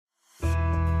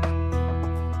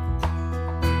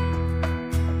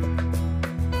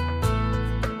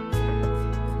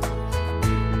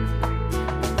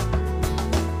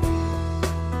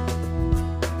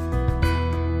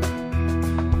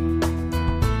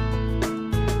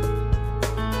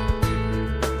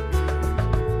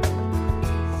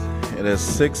It is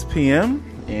 6 p.m.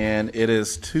 and it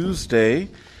is Tuesday,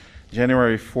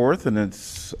 January 4th, and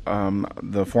it's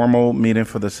the formal meeting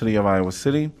for the City of Iowa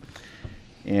City.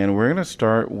 And we're going to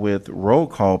start with roll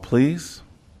call, please.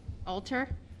 Alter.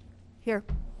 Here.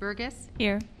 Burgess.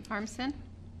 Here. Harmson.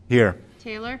 Here.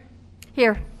 Taylor.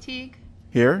 Here. Teague.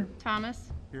 Here.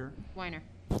 Thomas. Here. Weiner.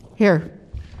 Here.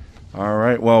 All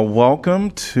right. Well,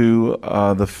 welcome to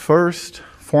the first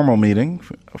formal meeting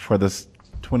for this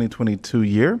 2022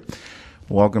 year.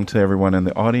 Welcome to everyone in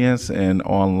the audience and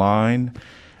online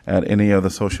at any of the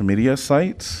social media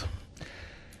sites.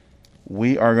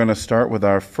 We are going to start with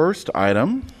our first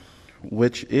item,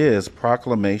 which is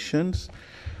proclamations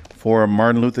for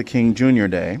Martin Luther King Jr.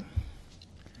 Day.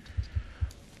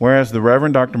 Whereas the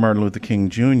Reverend Dr. Martin Luther King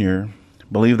Jr.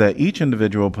 believed that each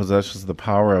individual possesses the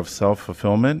power of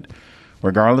self-fulfillment,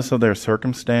 regardless of their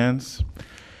circumstance,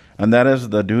 and that is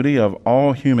the duty of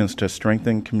all humans to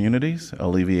strengthen communities,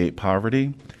 alleviate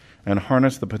poverty, and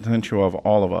harness the potential of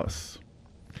all of us.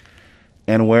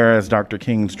 And whereas Dr.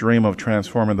 King's dream of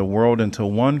transforming the world into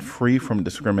one free from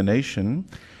discrimination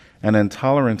and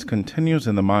intolerance continues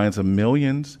in the minds of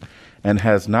millions and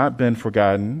has not been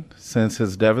forgotten since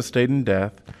his devastating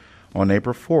death on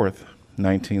April 4th,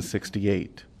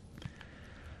 1968.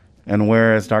 And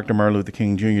whereas Dr. Martin Luther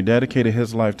King Jr. dedicated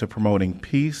his life to promoting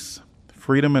peace,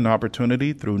 freedom, and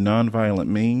opportunity through nonviolent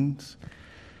means,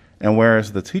 and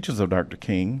whereas the teachings of Dr.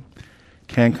 King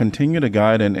can continue to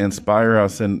guide and inspire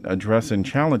us in addressing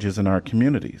challenges in our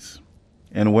communities,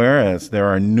 and whereas there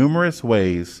are numerous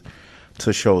ways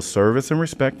to show service and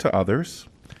respect to others,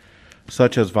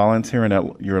 such as volunteering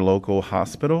at your local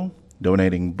hospital,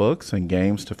 donating books and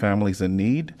games to families in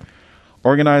need,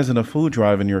 organizing a food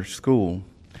drive in your school,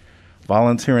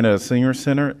 volunteering at a senior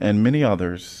center, and many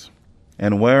others.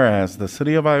 And whereas the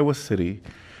City of Iowa City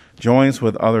joins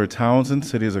with other towns and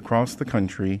cities across the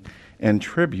country in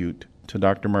tribute to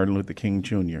Dr. Martin Luther King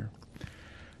Jr.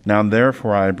 Now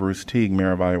therefore I, Bruce Teague,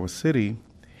 Mayor of Iowa City,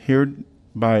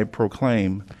 hereby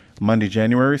proclaim Monday,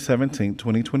 January 17,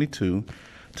 2022,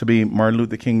 to be Martin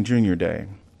Luther King Jr. Day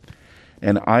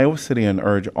in Iowa City, and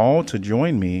urge all to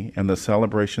join me in the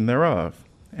celebration thereof,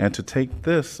 and to take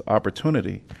this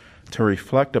opportunity to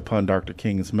reflect upon Dr.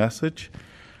 King's message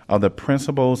of the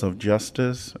principles of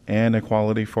justice and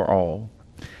equality for all.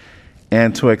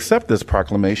 And to accept this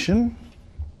proclamation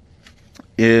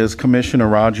is Commissioner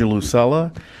Roger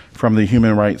Lucella from the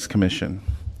Human Rights Commission.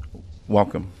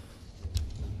 Welcome.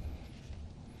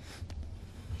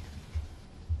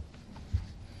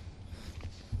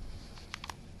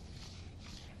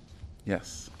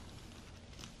 Yes.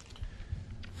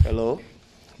 Hello,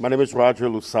 my name is Roger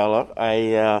Lucella.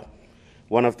 I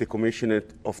one of the commissioners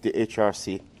of the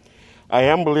HRC. I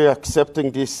am humbly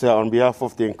accepting this on behalf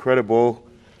of the incredible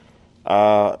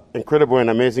and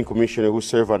amazing commissioner who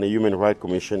serve on the Human Rights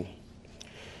Commission.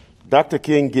 Dr.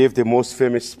 King gave the most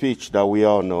famous speech that we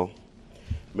all know.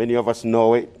 Many of us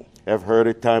know it, have heard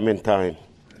it time and time.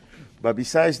 But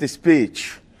besides the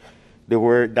speech, there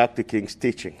were Dr. King's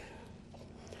teaching.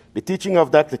 The teaching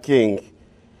of Dr. King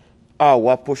are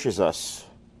what pushes us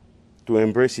to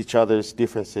embrace each other's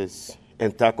differences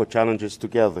and tackle challenges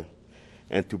together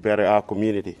and to better our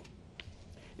community.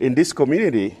 In this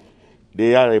community,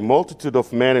 there are a multitude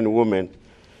of men and women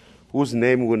whose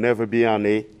name will never be on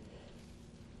a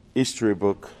history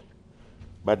book,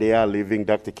 but they are living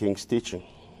Dr. King's teaching.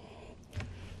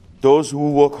 Those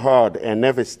who work hard and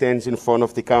never stands in front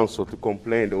of the council to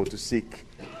complain or to seek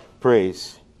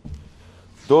praise.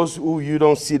 Those who you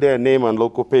don't see their name on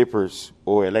local papers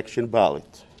or election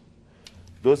ballot.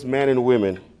 Those men and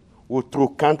women who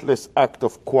through countless acts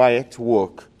of quiet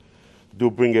work do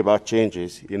bring about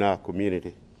changes in our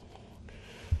community.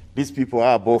 These people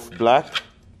are both black,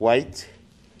 white,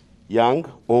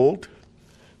 young, old,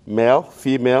 male,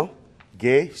 female,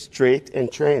 gay, straight,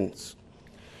 and trans.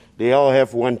 They all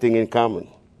have one thing in common.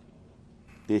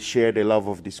 They share the love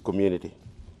of this community.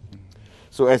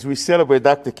 So as we celebrate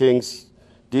Dr. King's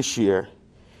this year,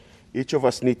 each of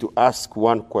us need to ask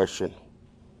one question.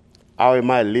 How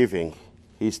am I living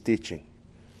his teaching?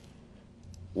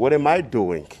 What am I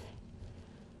doing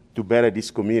to better this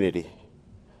community,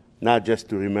 not just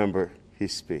to remember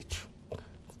his speech?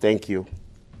 Thank you,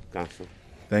 Council.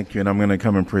 Thank you, and I'm going to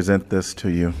come and present this to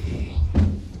you.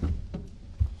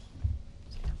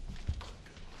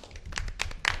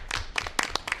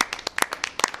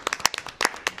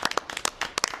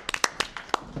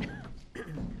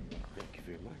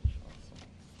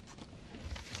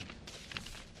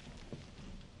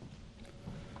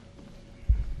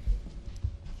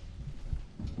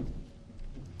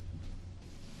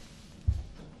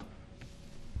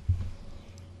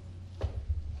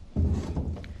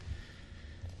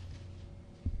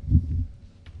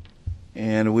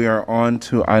 And we are on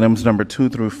to items number 2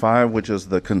 through 5, which is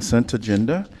the consent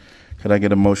agenda. Could I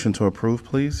get a motion to approve,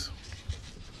 please?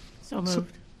 So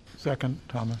moved. Second,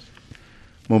 Thomas.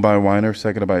 Moved by Weiner,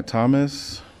 seconded by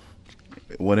Thomas.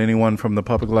 Would anyone from the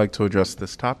public like to address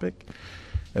this topic?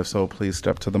 If so, please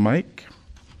step to the mic.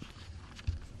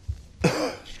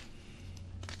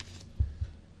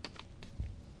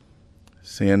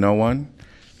 Seeing no one,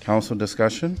 council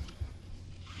discussion.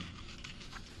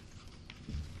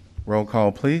 Roll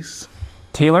call, please.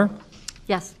 Taylor,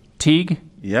 Yes. Teague,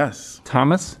 Yes.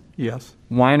 Thomas, Yes.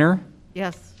 Weiner,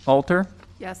 Yes. Alter,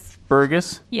 Yes.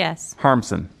 Burgess, Yes.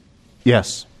 Harmson.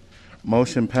 Yes.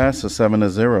 Motion passes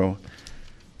 7-0.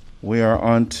 We are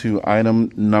on to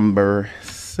item number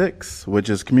 6, which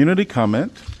is community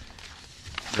comment.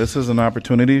 This is an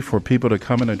opportunity for people to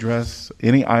come and address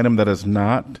any item that is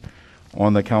not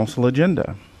on the council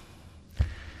agenda.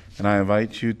 And I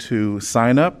invite you to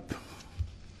sign up.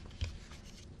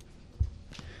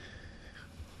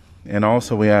 And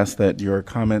also, we ask that your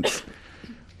comments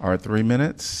are 3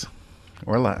 minutes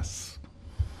or less.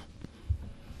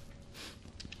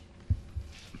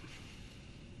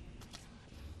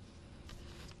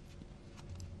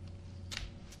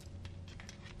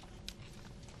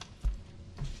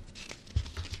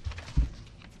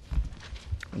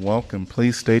 Welcome.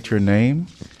 Please state your name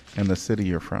and the city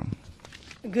you're from.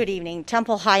 Good evening.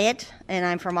 Temple Hyatt, and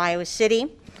I'm from Iowa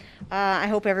City. I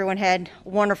hope everyone had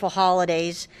wonderful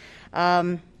holidays.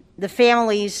 The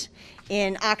families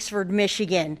in Oxford,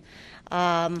 Michigan,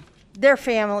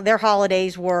 their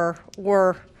holidays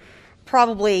were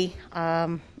probably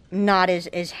not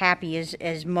as happy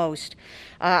as most.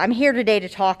 I'm here today to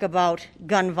talk about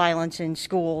gun violence in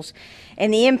schools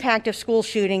and the impact of school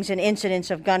shootings and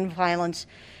incidents of gun violence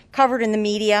covered in the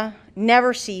media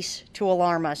never cease to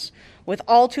alarm us, with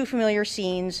all too familiar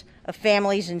scenes of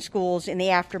families in schools in the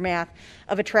aftermath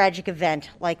of a tragic event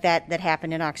like that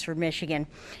happened in Oxford, Michigan.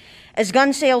 As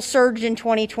gun sales surged in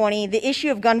 2020, the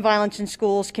issue of gun violence in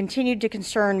schools continued to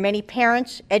concern many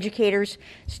parents, educators,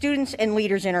 students, and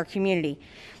leaders in our community,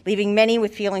 leaving many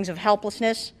with feelings of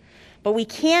helplessness. But we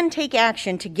can take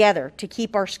action together to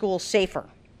keep our schools safer.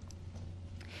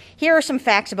 Here are some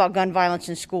facts about gun violence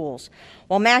in schools.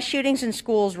 While mass shootings in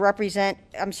schools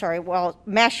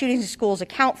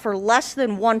account for less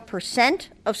than 1%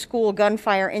 of school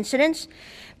gunfire incidents,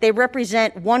 they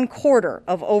represent 1/4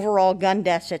 of overall gun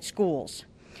deaths at schools.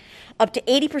 Up to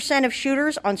 80% of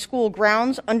shooters on school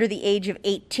grounds under the age of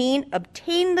 18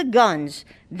 obtain the guns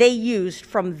they used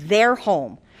from their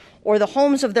home or the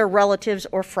homes of their relatives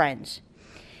or friends.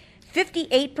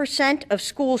 58% of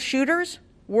school shooters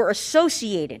were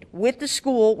associated with the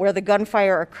school where the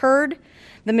gunfire occurred,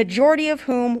 the majority of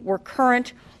whom were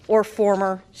current or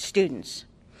former students.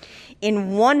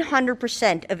 In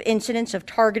 100% of incidents of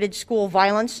targeted school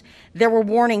violence, there were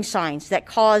warning signs that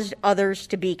caused others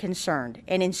to be concerned.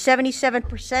 And in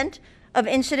 77% of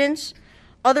incidents,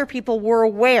 other people were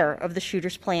aware of the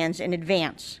shooter's plans in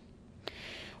advance.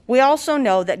 We also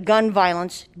know that gun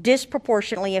violence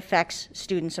disproportionately affects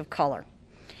students of color,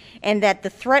 and that the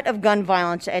threat of gun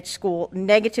violence at school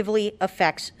negatively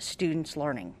affects students'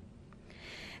 learning.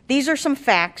 These are some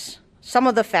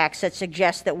of the facts that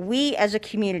suggest that we as a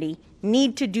community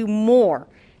need to do more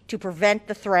to prevent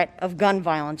the threat of gun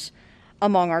violence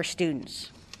among our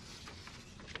students.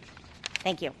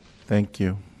 Thank you. Thank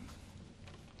you.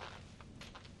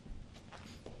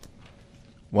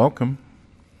 Welcome.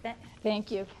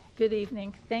 Thank you. Good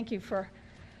evening. Thank you for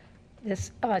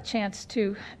this chance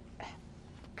to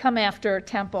come after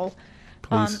Temple.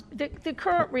 Please. The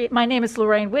current my name is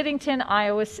Lorraine Whittington,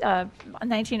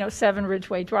 1907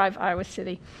 Ridgeway Drive, Iowa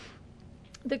City.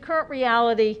 The current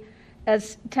reality,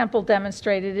 as Temple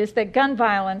demonstrated, is that gun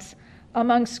violence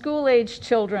among school-aged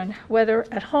children, whether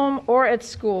at home or at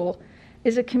school,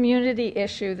 is a community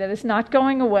issue that is not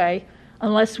going away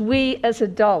unless we as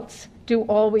adults do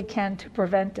all we can to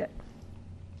prevent it.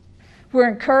 We're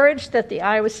encouraged that the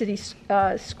Iowa City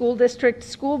School District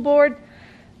School Board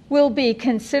will be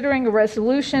considering a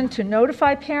resolution to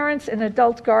notify parents and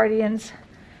adult guardians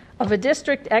of a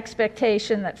district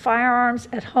expectation that firearms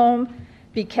at home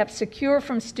be kept secure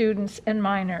from students and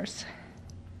minors.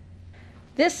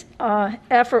 This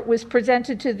effort was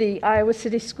presented to the Iowa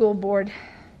City School Board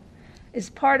as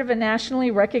part of a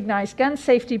nationally recognized gun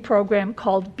safety program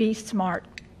called Be Smart.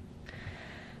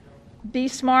 Be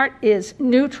Smart is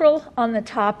neutral on the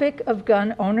topic of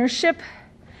gun ownership.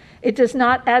 It does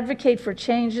not advocate for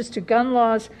changes to gun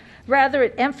laws. Rather,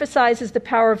 it emphasizes the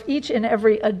power of each and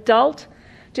every adult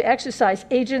to exercise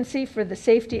agency for the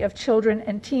safety of children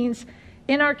and teens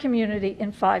in our community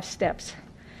in 5 steps.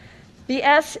 The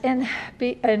S in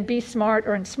Be Smart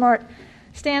or in SMART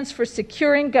stands for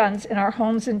securing guns in our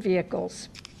homes and vehicles.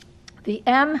 The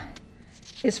M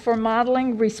is for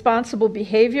modeling responsible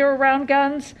behavior around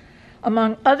guns.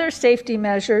 Among other safety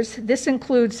measures, this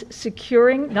includes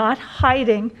securing, not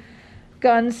hiding,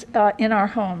 guns in our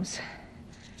homes.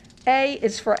 A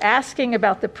is for asking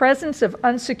about the presence of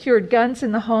unsecured guns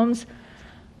in the homes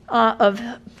of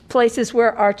places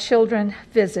where our children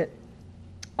visit.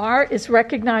 R is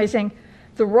recognizing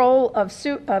the role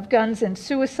of guns in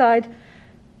suicide.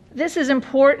 This is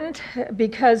important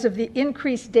because of the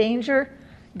increased danger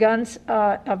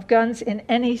of guns in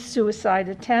any suicide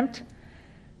attempt.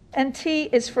 And T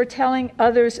is for telling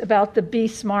others about the Be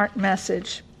Smart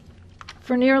message.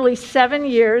 For nearly 7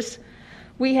 years,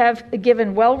 we have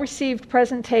given well-received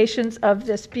presentations of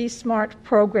this Be Smart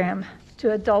program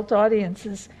to adult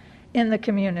audiences in the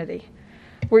community.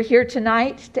 We're here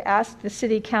tonight to ask the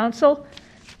City Council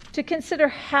to consider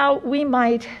how we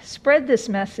might spread this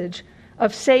message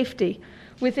of safety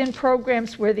within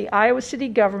programs where the Iowa City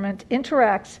government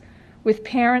interacts with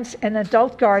parents and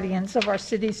adult guardians of our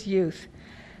city's youth.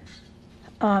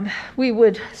 We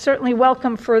would certainly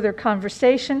welcome further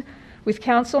conversation with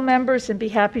council members and be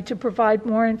happy to provide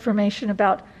more information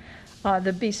about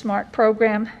the Be Smart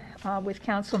program with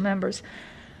council members.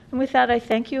 And with that, I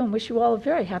thank you and wish you all a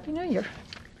very happy New Year.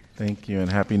 Thank you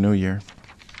and Happy New Year.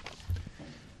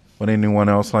 Would anyone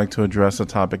else like to address a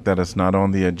topic that is not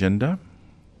on the agenda?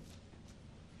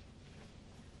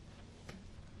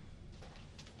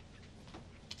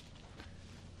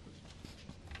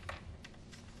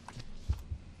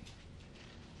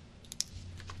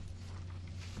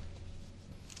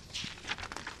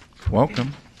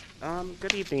 Welcome.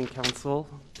 Good evening, Council.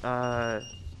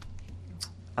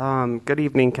 Good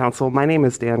evening, Council. My name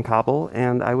is Dan Cobble,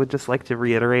 and I would just like to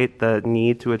reiterate the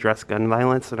need to address gun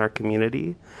violence in our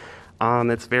community.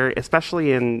 It's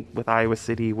especially with Iowa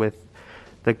City, with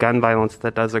the gun violence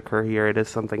that does occur here, it is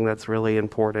something that's really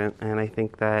important, and I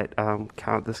think that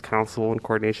this council, in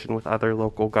coordination with other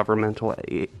local governmental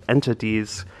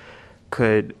entities,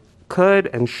 could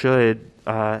and should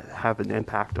have an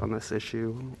impact on this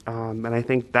issue. And I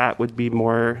think that would be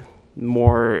more,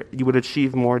 you would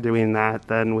achieve more doing that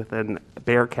than with an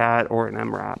Bearcat or an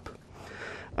MRAP.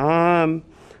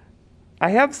 I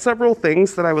have several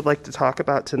things that I would like to talk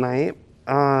about tonight.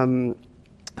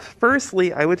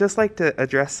 Firstly, I would just like to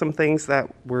address some things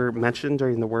that were mentioned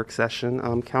during the work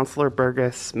session. Councilor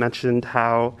Burgess mentioned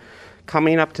how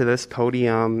coming up to this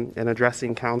podium and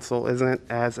addressing council isn't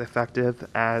as effective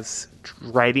as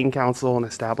writing council and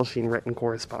establishing written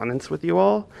correspondence with you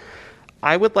all.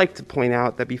 I would like to point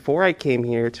out that before I came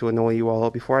here to annoy you all,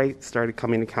 before I started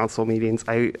coming to council meetings,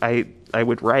 I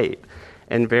would write,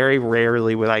 and very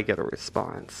rarely would I get a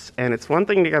response. And it's one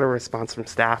thing to get a response from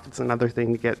staff, it's another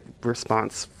thing to get a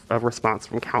response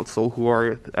from council, who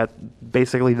are at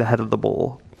basically the head of the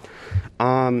bowl.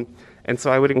 And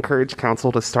so I would encourage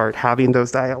council to start having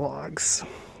those dialogues.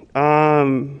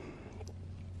 And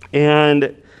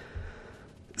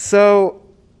so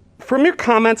from your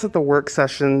comments at the work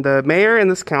session, the mayor and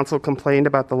this council complained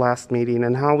about the last meeting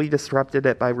and how we disrupted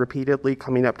it by repeatedly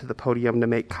coming up to the podium to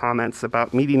make comments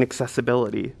about meeting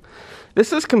accessibility.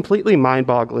 This is completely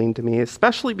mind-boggling to me,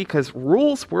 especially because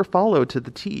rules were followed to the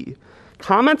T.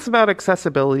 Comments about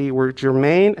accessibility were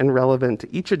germane and relevant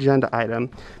to each agenda item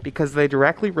because they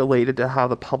directly related to how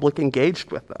the public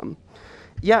engaged with them.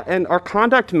 Yeah, and our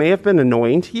conduct may have been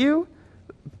annoying to you,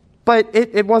 but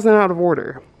it wasn't out of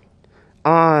order.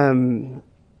 And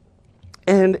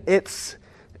it's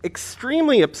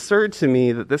extremely absurd to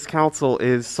me that this council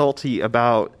is salty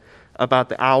about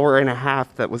the hour and a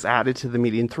half that was added to the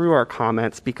meeting through our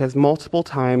comments, because multiple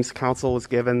times council was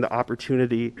given the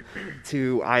opportunity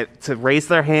to raise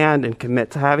their hand and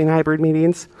commit to having hybrid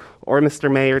meetings, or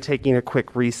Mr. Mayor taking a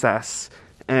quick recess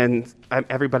and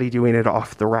everybody doing it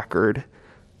off the record.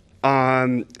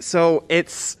 So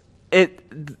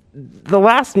the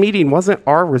last meeting wasn't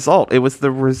our result. It was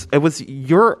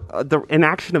the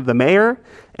inaction of the mayor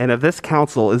and of this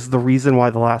council is the reason why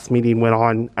the last meeting went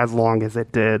on as long as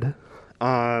it did.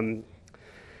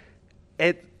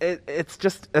 It's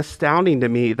just astounding to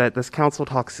me that this council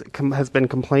has been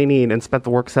complaining and spent the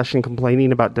work session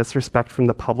complaining about disrespect from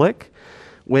the public,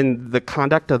 when the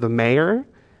conduct of the mayor,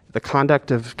 the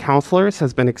conduct of councilors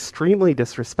has been extremely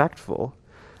disrespectful.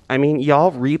 I mean,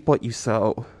 y'all reap what you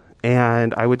sow.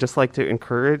 And I would just like to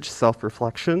encourage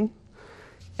self-reflection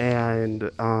and,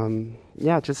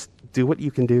 just do what you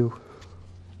can do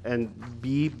and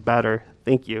be better.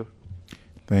 Thank you.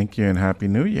 Thank you and Happy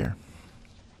New Year.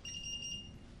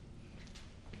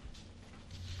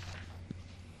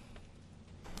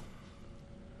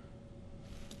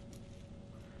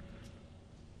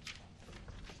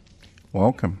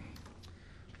 Welcome.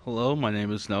 Hello, my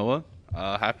name is Noah.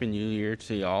 Happy New Year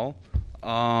to y'all.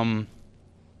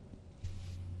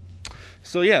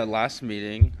 So yeah, last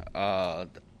meeting,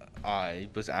 I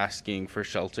was asking for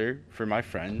shelter for my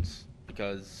friends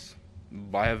because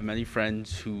I have many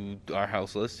friends who are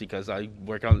houseless because I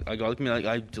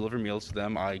deliver meals to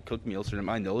them. I cook meals for them.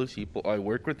 I know these people. I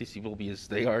work with these people because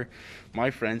they are my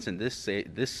friends, and this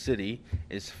city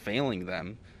is failing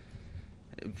them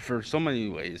for so many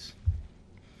ways.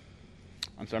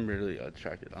 I'm really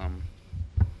distracted.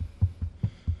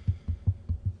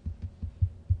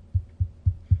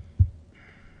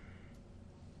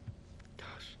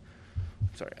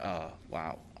 Sorry.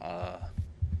 Wow.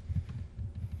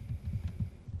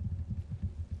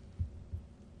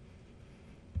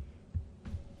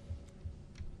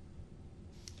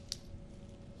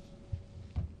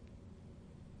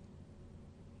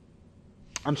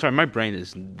 I'm sorry. My brain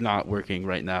is not working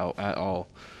right now at all.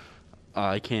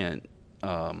 I can't.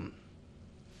 Gosh.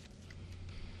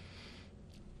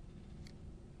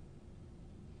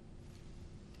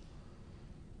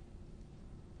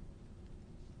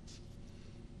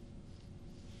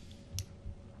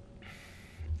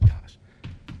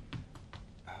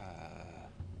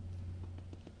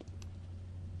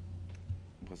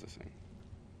 What's this thing?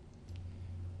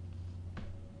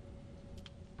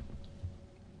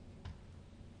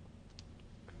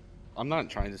 I'm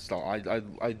not trying to stall.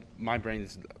 My brain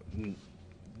is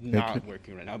not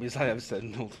working right now because I have said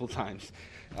multiple times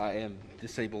I am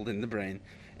disabled in the brain,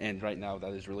 and right now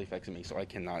that is really affecting me, so I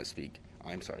cannot speak.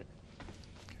 I'm sorry.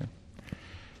 Okay.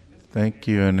 Thank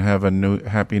you, and have a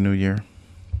happy New Year.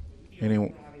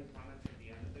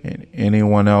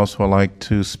 Anyone else would like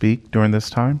to speak during this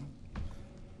time?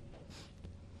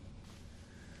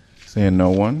 Seeing no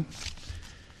one.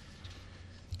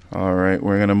 All right,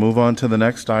 we're going to move on to the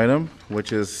next item,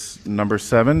 which is number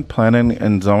 7, planning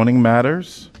and zoning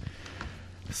matters.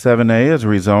 7A is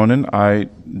rezoning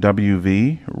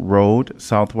IWV Road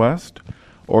Southwest.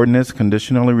 Ordinance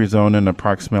conditionally rezoning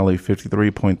approximately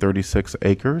 53.36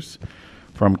 acres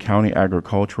from county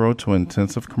agricultural to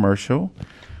intensive commercial,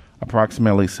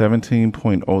 approximately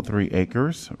 17.03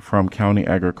 acres from county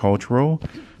agricultural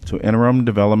to interim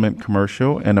development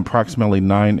commercial, and approximately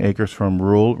 9 acres from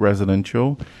rural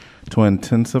residential to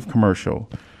intensive commercial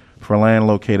for land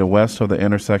located west of the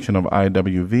intersection of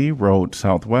IWV Road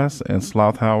Southwest and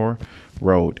Sloughour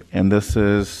Road. And this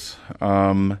is,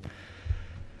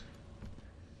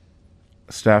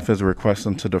 staff is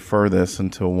requesting to defer this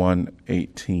until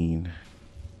 1/18.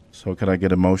 So could I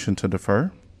get a motion to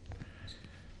defer?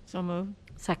 So moved.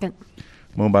 Second.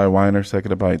 Moved by Weiner,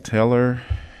 seconded by Taylor.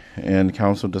 And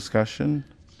council discussion?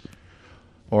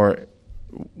 Or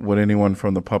would anyone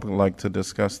from the public like to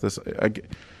discuss this?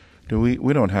 We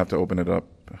don't have to open it up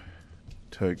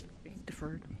to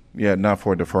Deferred. Yeah, not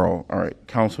for deferral. All right,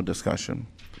 council discussion.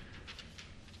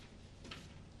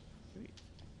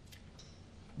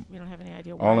 We don't have any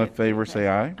idea why. All in favor say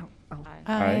aye.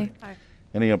 Aye.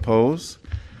 Any opposed?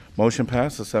 Motion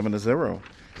passes 7-0.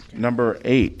 Number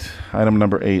 8, item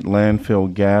number 8,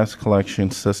 landfill gas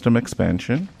collection system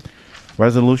expansion.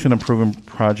 Resolution approving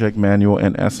project manual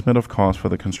and estimate of cost for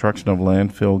the construction of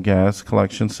landfill gas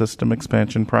collection system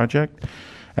expansion project.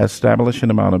 Establishing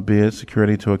amount of bid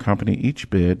security to accompany each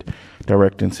bid,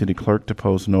 directing city clerk to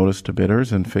post notice to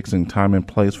bidders, and fixing time and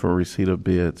place for receipt of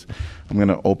bids. I'm going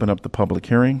to open up the public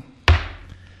hearing,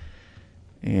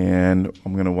 and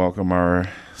I'm going to welcome our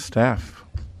staff.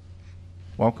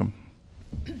 Welcome.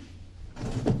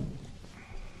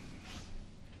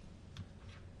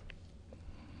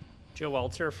 Joe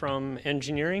Welter from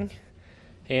engineering,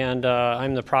 and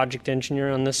I'm the project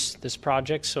engineer on this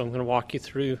project, so I'm going to walk you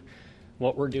through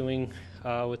what we're doing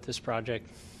with this project.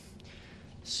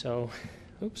 So,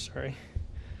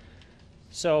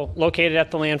 So located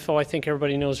at the landfill, I think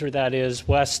everybody knows where that is,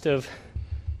 west of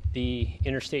the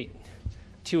Interstate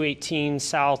 218,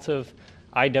 south of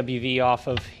IWV off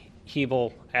of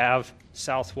Hebel Ave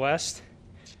Southwest.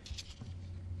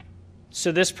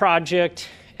 So this project,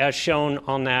 as shown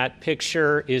on that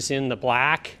picture, is in the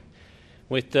black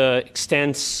with the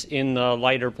extents in the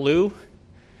lighter blue.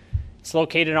 It's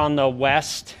located on the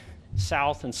west,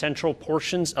 south, and central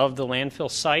portions of the landfill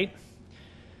site.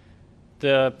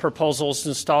 The proposals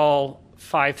install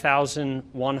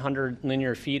 5,100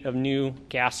 linear feet of new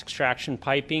gas extraction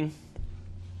piping.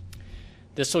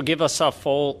 This will give us a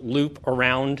full loop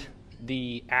around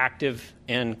the active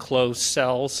and closed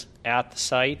cells at the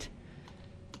site.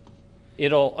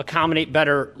 It'll accommodate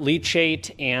better leachate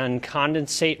and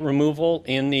condensate removal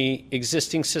in the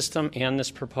existing system and this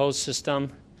proposed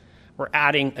system. We're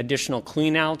adding additional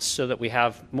cleanouts so that we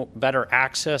have better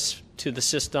access to the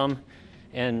system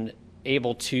and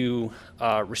able to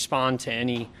respond to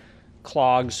any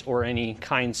clogs or any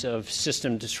kinds of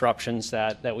system disruptions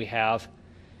that we have.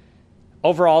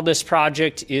 Overall, this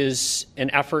project is an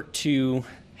effort to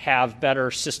have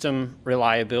better system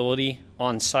reliability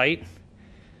on site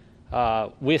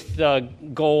with the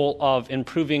goal of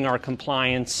improving our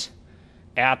compliance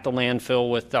at the landfill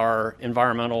with our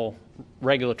environmental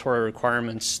regulatory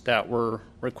requirements that we're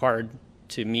required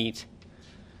to meet,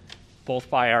 both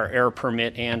by our air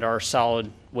permit and our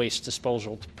solid waste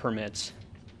disposal permits.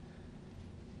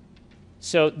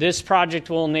 So this project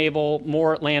will enable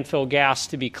more landfill gas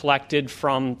to be collected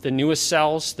from the newest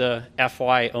cells, the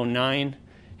FY09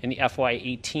 and the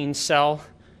FY18 cell,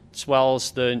 as well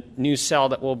as the new cell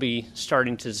that we'll be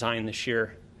starting to design this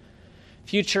year.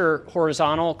 Future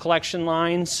horizontal collection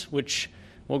lines, which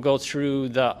will go through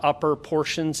the upper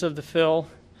portions of the fill,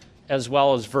 as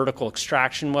well as vertical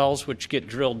extraction wells, which get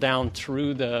drilled down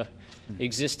through the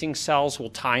existing cells, will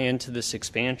tie into this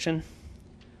expansion.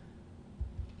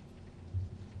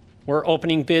 We're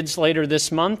opening bids later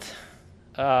this month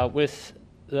with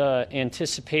the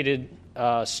anticipated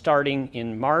starting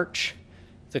in March,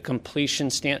 the completion,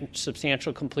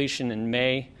 substantial completion in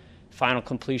May, final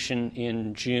completion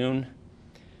in June.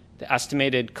 The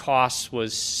estimated cost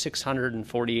was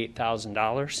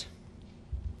 $648,000.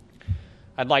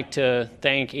 I'd like to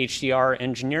thank HDR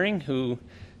Engineering, who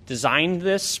designed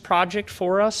this project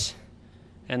for us,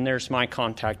 and there's my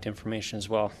contact information as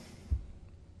well.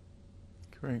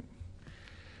 Great.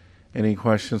 Any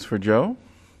questions for Joe?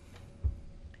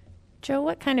 Joe,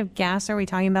 what kind of gas are we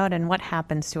talking about, and what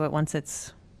happens to it once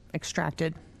it's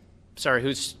extracted? Sorry,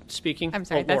 who's speaking? I'm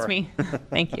sorry, that's me.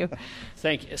 Thank you.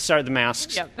 Thank you. Sorry, the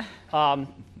masks. Yep.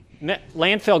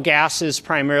 Landfill gas is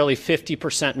primarily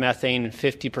 50% methane and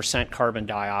 50% carbon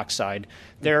dioxide.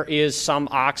 There is some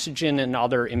oxygen and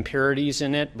other impurities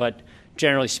in it, but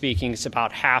generally speaking, it's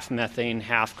about half methane,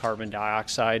 half carbon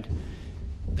dioxide.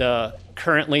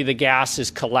 Currently, the gas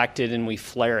is collected and we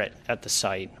flare it at the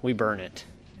site. We burn it.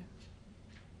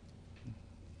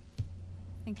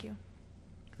 Thank you.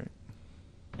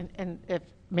 And if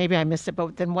maybe I missed it,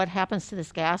 but then what happens to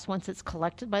this gas once it's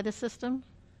collected by the system?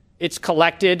 It's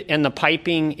collected, and the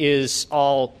piping is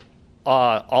all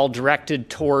directed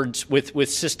towards,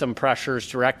 with system pressures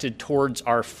directed towards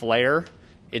our flare.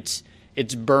 It's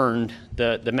burned.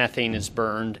 The methane is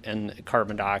burned, and the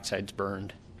carbon dioxide's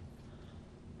burned.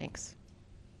 Thanks.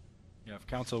 Yeah, if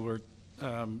council were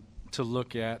to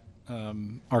look at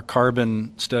our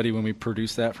carbon study when we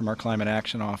produce that from our climate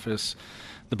action office,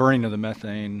 the burning of the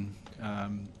methane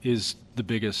is the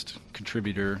biggest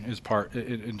contributor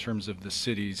in terms of the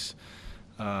city's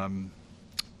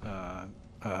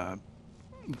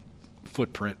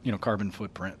footprint, carbon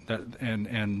footprint.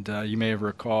 You may have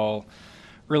recall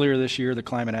earlier this year, the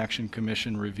Climate Action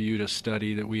Commission reviewed a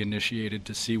study that we initiated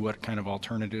to see what kind of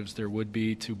alternatives there would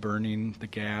be to burning the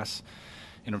gas.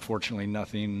 And unfortunately,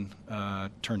 nothing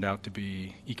turned out to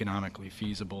be economically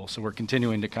feasible. So we're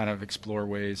continuing to kind of explore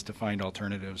ways to find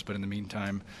alternatives. But in the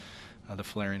meantime, the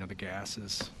flaring of the gas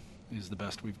is the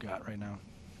best we've got right now.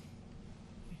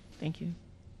 Thank you.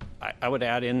 I would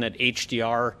add in that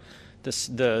HDR,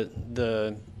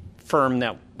 the firm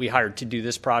that we hired to do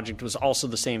this project, was also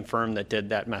the same firm that did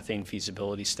that methane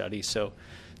feasibility study. So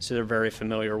they're very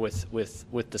familiar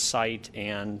with the site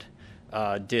and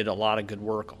did a lot of good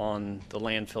work on the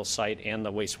landfill site and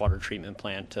the wastewater treatment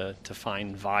plant to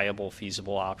find viable,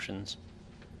 feasible options.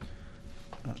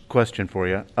 Question for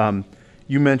you.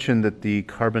 You mentioned that the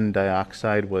carbon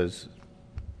dioxide was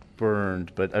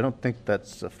burned, but I don't think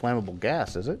that's a flammable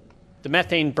gas, is it? The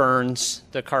methane burns.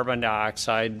 The carbon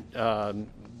dioxide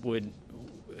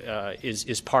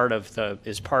is part of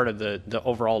the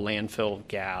overall landfill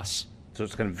gas. So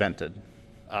it's kind of vented.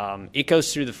 It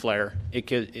goes through the flare.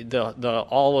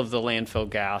 All of the landfill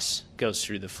gas goes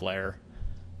through the flare,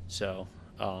 so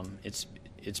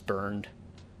it's burned.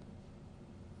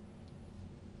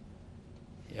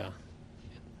 Yeah.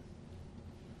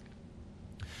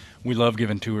 We love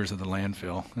giving tours of the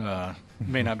landfill.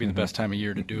 May not be the best time of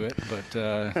year to do it, but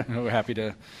we're happy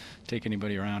to take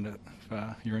anybody around it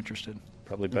if you're interested.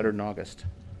 Probably better in August.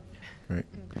 Great.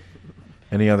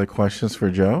 Any other questions for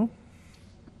Joe?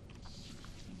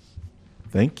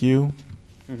 Thank you.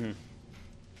 Mm-hmm.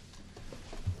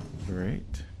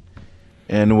 Great.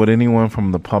 And would anyone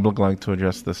from the public like to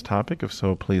address this topic? If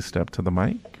so, please step to the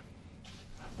mic.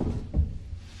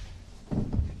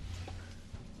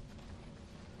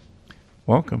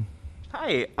 Welcome.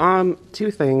 Hi. Two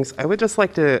things. I would just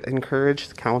like to encourage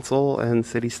the council and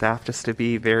city staff just to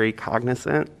be very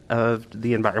cognizant of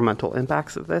the environmental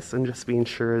impacts of this and just being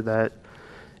sure that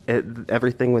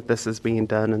everything with this is being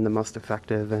done in the most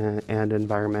effective and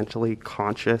environmentally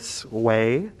conscious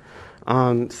way.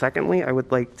 Secondly, I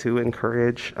would like to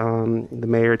encourage the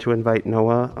mayor to invite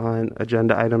Noah on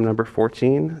agenda item number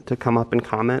 14 to come up and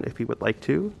comment if he would like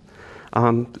to.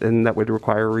 And that would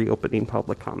require reopening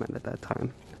public comment at that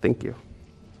time. Thank you.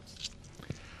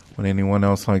 Would anyone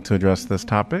else like to address this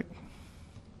topic?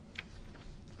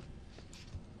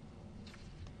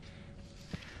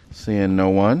 Seeing no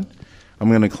one, I'm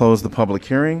going to close the public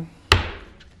hearing.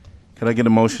 Could I get a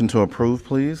motion to approve,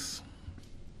 please?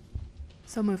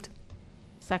 So moved.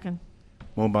 Second.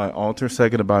 Moved by Alter,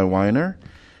 seconded by Weiner.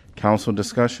 Council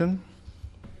discussion?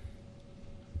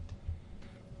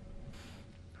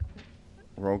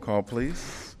 Roll call,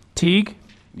 please. Teague,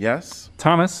 Yes?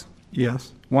 Thomas,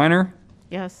 Yes. Weiner,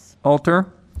 Yes.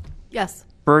 Alter, Yes.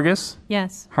 Burgess,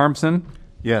 Yes. Harmson,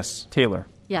 Yes. Taylor.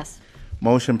 Yes.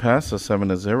 Motion passes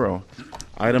 7-0.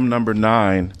 Item number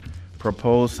 9,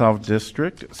 proposed South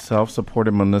District,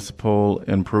 self-supported municipal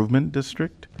improvement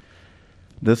district.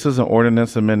 This is an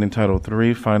ordinance amending Title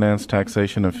III, Finance,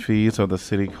 Taxation, and Fees of the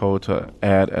City Code to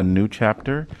add a new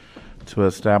chapter to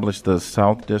establish the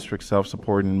South District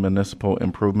Self-Supporting Municipal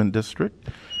Improvement District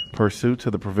pursuant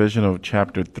to the provision of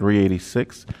Chapter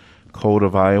 386, Code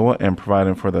of Iowa, and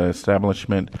providing for the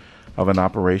establishment of an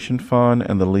operation fund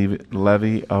and the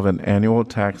levy of an annual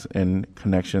tax in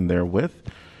connection therewith.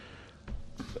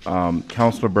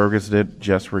 Councilor Burgess did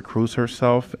just recuse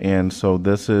herself, and so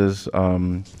this is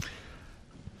a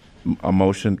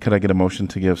motion. Could I get a motion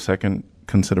to give second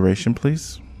consideration,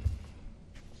 please?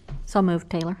 So moved,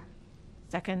 Taylor.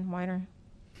 Second. Weiner.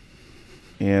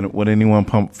 And would anyone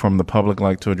from the public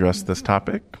like to address this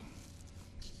topic?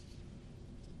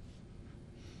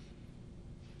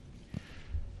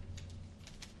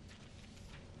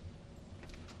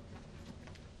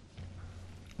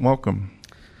 Welcome.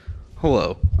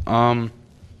 Hello.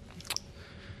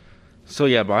 So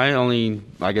yeah, my only,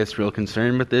 I guess, real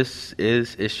concern with this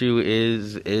issue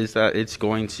is that it's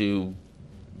going to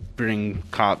bring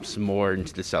cops more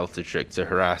into the South District to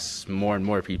harass more and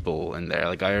more people in there.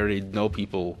 Like, I already know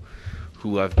people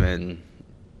who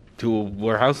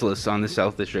were houseless on the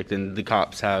South District, and the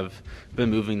cops have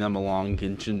been moving them along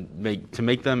and to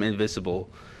make them invisible,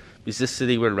 because this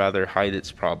city would rather hide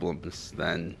its problems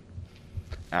than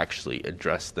actually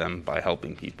address them by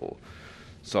helping people.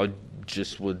 So I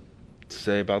just would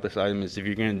say about this item is, if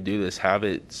you're going to do this, have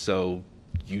it so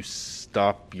you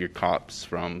stop your cops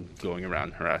from going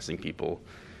around harassing people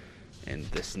in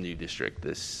this new district.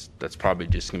 That's probably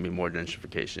just going to be more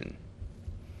gentrification,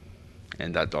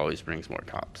 and that always brings more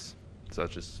cops. So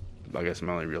that's just, I guess,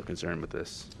 my only real concern with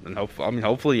this. And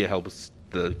hopefully it helps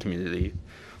the community.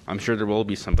 I'm sure there will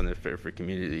be some benefit for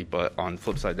community, but on the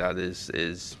flip side, that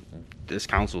is this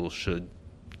council should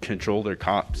control their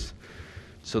cops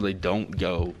so they don't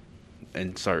go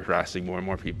and start harassing more and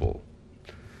more people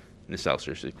in the South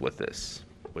District with this,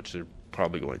 which they're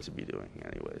probably going to be doing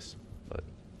anyways. But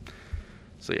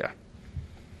so yeah,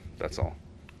 that's all.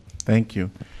 Thank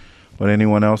you. Would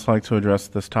anyone else like to address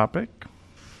this topic?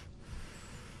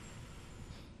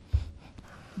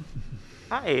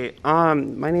 Hi,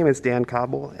 my name is Dan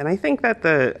Cobble, and I think that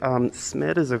the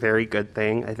SMID is a very good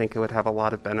thing. I think it would have a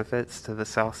lot of benefits to the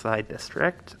South Side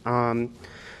District.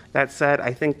 That said,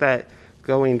 I think that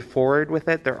going forward with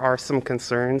it, there are some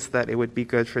concerns that it would be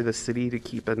good for the city to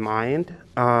keep in mind.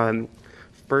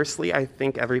 Firstly, I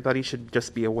think everybody should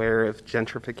just be aware of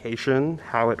gentrification,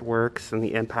 how it works, and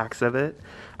the impacts of it.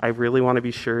 I really want to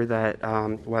be sure that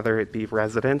whether it be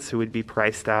residents who would be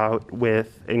priced out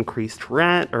with increased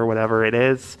rent or whatever it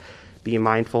is, be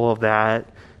mindful of that,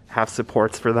 have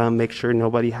supports for them, make sure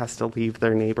nobody has to leave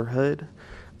their neighborhood,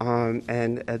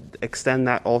 and extend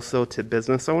that also to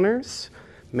business owners.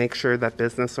 Make sure that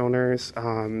business owners,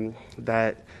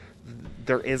 that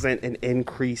there isn't an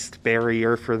increased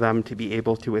barrier for them to be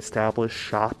able to establish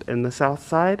shop in the South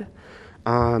Side.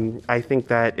 I think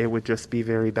that it would just be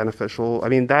very beneficial. I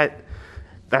mean,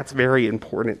 that's very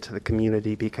important to the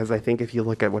community, because I think if you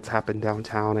look at what's happened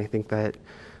downtown, I think that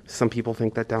some people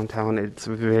think that downtown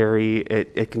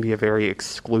it can be a very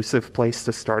exclusive place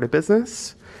to start a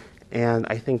business. And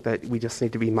I think that we just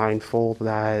need to be mindful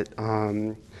that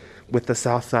with the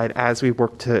South Side, as we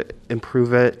work to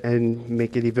improve it and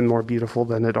make it even more beautiful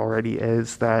than it already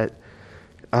is, that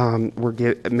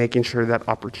we're making sure that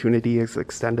opportunity is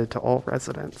extended to all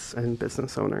residents and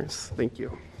business owners. Thank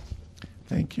you.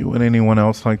 Thank you. Would anyone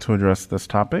else like to address this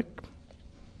topic?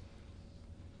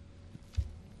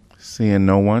 Seeing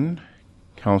no one,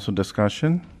 council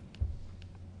discussion.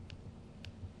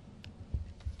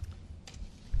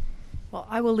 Well,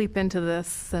 I will leap into this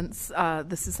since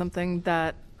this is something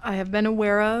that I have been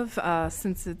aware of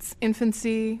since its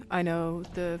infancy. I know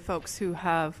the folks who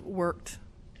have worked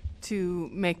to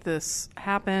make this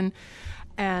happen.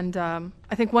 And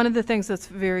I think one of the things that's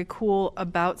very cool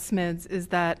about SMIDS is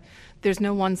that there's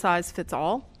no one size fits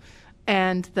all,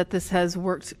 and that this has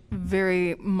worked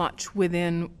very much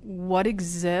within what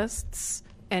exists,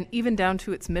 and even down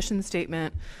to its mission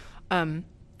statement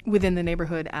within the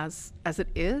neighborhood as it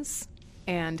is,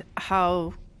 and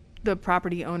how the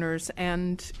property owners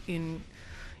and in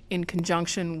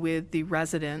conjunction with the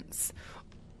residents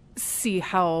see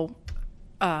how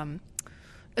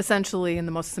essentially in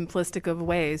the most simplistic of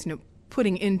ways,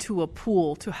 putting into a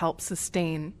pool to help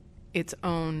sustain its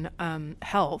own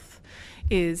health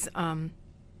is going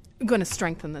to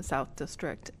strengthen the South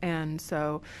District. And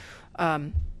so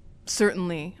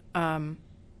certainly a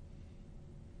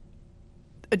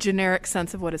generic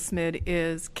sense of what a SMID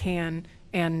is can,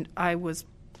 and I was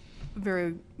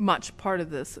very much part of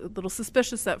this, a little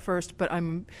suspicious at first, but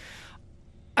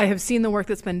I have seen the work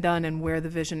that's been done and where the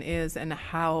vision is and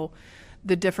how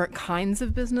the different kinds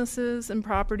of businesses and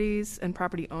properties and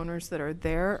property owners that are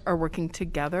there are working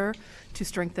together to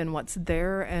strengthen what's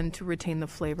there and to retain the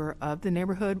flavor of the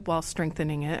neighborhood while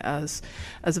strengthening it as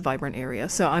a vibrant area.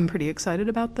 So I'm pretty excited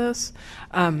about this.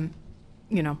 I'll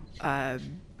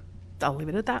leave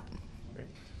it at that.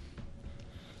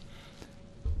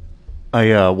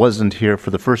 I wasn't here for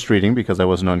the first reading because I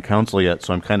wasn't on council yet,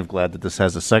 so I'm kind of glad that this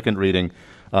has a second reading.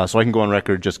 So I can go on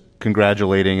record just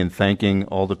congratulating and thanking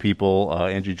all the people,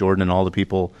 Angie Jordan and all the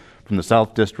people from the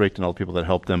South District and all the people that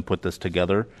helped them put this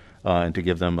together, and to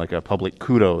give them like a public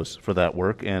kudos for that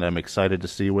work. And I'm excited to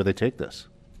see where they take this.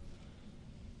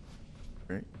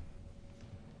 Great.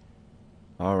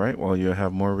 All right, well, you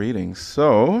have more readings.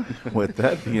 So with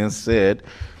that being said,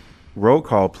 roll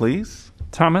call, please.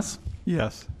 Thomas?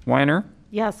 Yes. Weiner?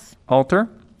 Yes. Alter?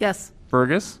 Yes.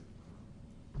 Burgess?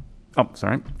 Oh,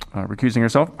 sorry. Recusing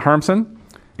yourself. Harmson?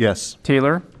 Yes.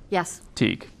 Taylor? Yes.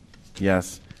 Teague?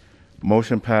 Yes.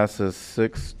 Motion passes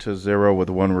 6-0 with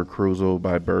one recusal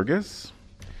by Burgess.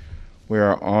 We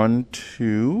are on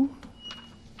to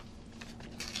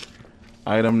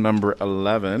item number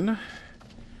 11,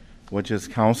 which is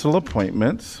council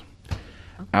appointments.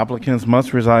 Applicants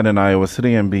must reside in Iowa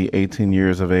City and be 18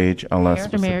 years of age unless...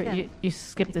 Mr. Mayor, you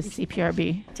skipped the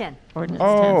CPRB 10. ordinance.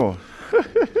 Oh,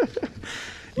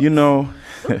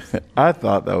 I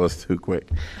thought that was too quick.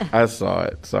 I saw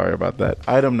it. Sorry about that.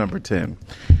 Item number 10,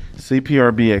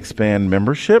 CPRB expand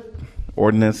membership,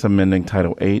 ordinance amending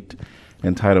Title 8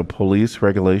 entitled Police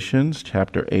Regulations,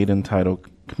 Chapter 8 entitled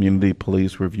Community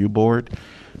Police Review Board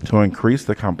to increase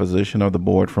the composition of the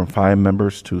board from 5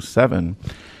 members to 7.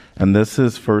 And this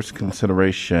is first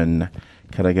consideration.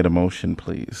 Can I get a motion,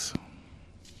 please?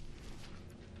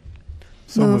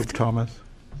 So moved, Thomas.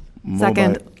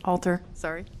 Second, Alter.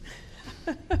 Sorry.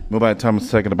 Moved by Thomas,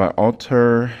 seconded by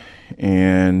Alter.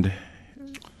 And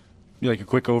You like a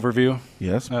quick overview?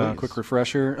 yes, please. Quick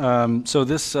refresher. So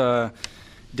this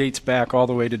dates back all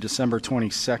the way to December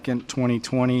 22nd,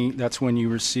 2020. That's when you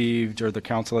received, or the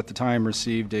council at the time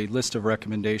received, a list of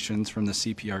recommendations from the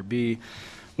CPRB.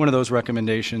 One of those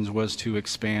recommendations was to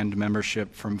expand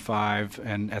membership from 5,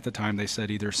 and at the time they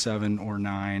said either 7 or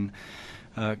 9.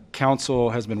 Council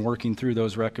has been working through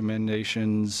those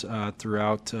recommendations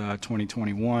throughout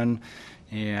 2021,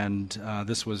 and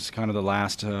this was kind of the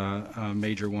last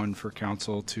major one for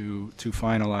council to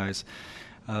finalize.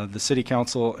 The City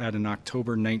Council at an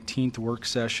October 19th work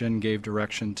session gave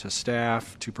direction to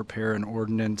staff to prepare an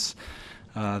ordinance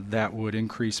that would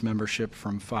increase membership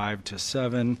from 5 to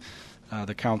 7.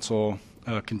 The council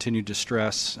continued to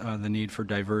stress the need for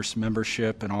diverse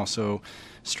membership and also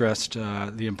stressed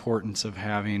the importance of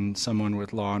having someone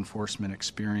with law enforcement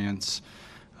experience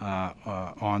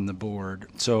on the board.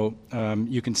 So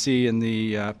you can see in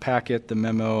the packet the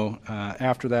memo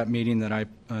after that meeting that I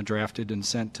drafted and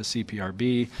sent to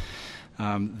CPRB.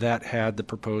 That had the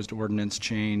proposed ordinance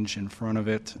change in front of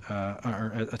it,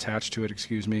 or attached to it,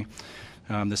 excuse me.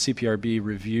 The CPRB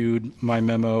reviewed my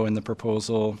memo and the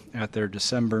proposal at their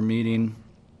December meeting,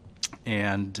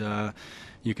 and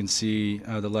you can see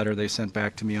the letter they sent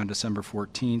back to me on December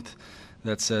 14th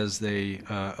that says they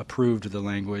approved the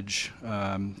language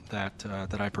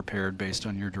that I prepared based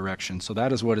on your direction. So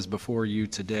that is what is before you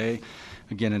today.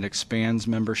 Again, it expands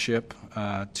membership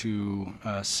to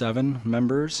 7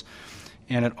 members,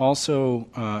 and it also,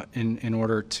 in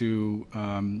order to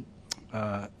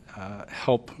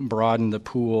help broaden the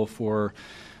pool for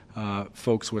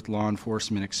folks with law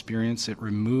enforcement experience, it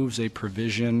removes a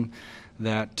provision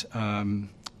that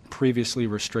previously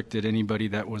restricted anybody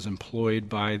that was employed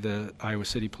by the Iowa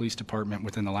City Police Department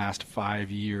within the last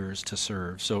 5 years to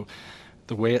serve. So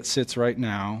the way it sits right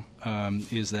now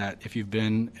is that if you've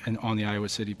been on the Iowa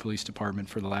City Police Department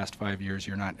for the last 5 years,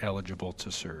 you're not eligible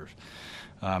to serve.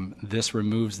 This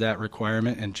removes that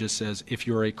requirement and just says if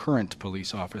you're a current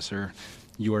police officer,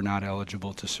 you are not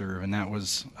eligible to serve. And that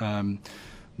was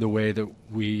the way that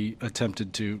we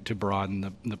attempted to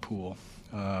broaden the pool.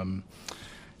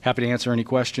 Happy to answer any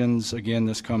questions. Again,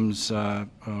 this comes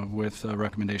with a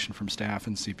recommendation from staff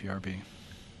and CPRB.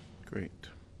 Great.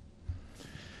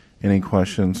 Any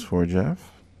questions for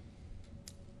Jeff?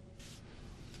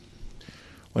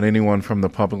 Would anyone from the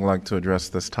public like to address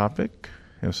this topic?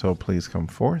 If so, please come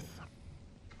forth.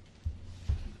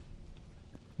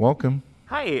 Welcome.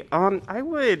 Hi,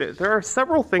 there are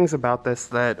several things about this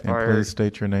that And are... please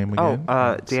state your name again.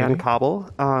 Dan City. Cobble.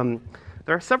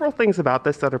 There are several things about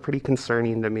this that are pretty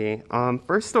concerning to me.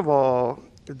 First of all,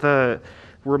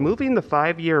 removing the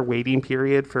 5-year waiting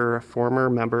period for a former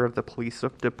member of the police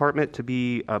department to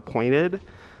be appointed,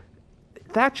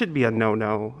 that should be a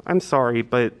no-no. I'm sorry,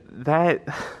 but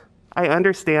I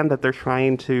understand that they're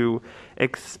trying to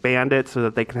expand it so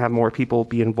that they can have more people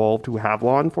be involved who have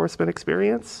law enforcement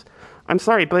experience. I'm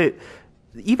sorry, but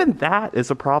even that is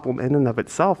a problem in and of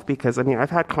itself because, I mean,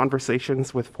 I've had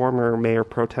conversations with former Mayor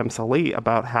Pro Tem Salih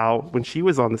about how when she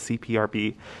was on the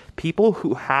CPRB, people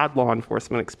who had law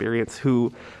enforcement experience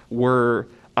who were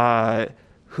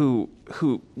who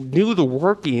knew the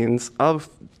workings of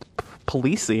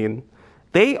policing,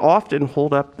 they often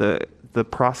hold up the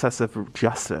process of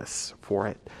justice for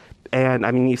it. And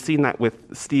I mean, you've seen that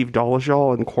with Steve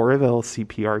Dolezal and Coralville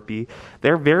CPRB.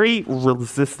 They're very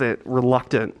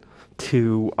reluctant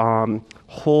to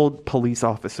hold police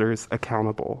officers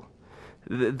accountable.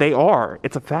 They are.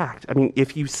 It's a fact. I mean,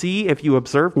 if you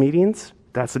observe meetings,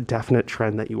 that's a definite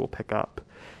trend that you will pick up.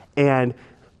 And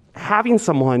having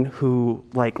someone who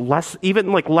less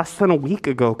than a week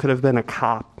ago could have been a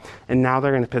cop, and now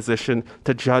they're in a position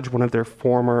to judge one of their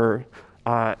former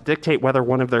dictate whether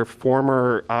one of their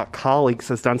former colleagues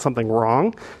has done something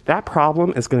wrong, that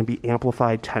problem is going to be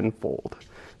amplified tenfold.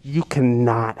 You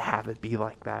cannot have it be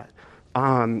like that.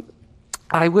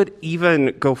 I would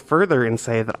even go further and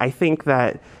say that I think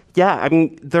that,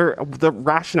 the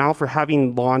rationale for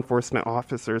having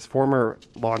former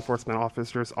law enforcement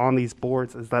officers on these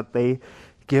boards is that they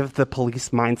give the police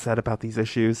mindset about these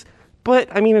issues.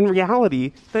 But, I mean, in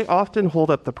reality, they often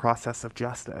hold up the process of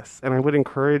justice. And I would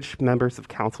encourage members of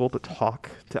council to talk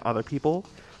to other people,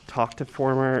 talk to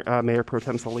former Mayor Pro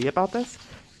Tem Salih about this.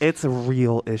 It's a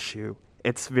real issue.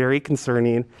 It's very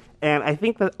concerning. And I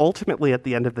think that ultimately, at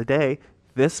the end of the day,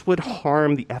 this would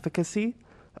harm the efficacy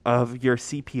of your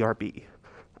CPRB.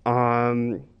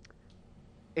 And,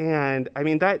 I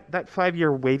mean, that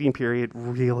 5-year waiting period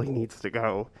really needs to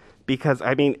go because,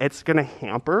 I mean, it's going to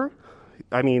hamper,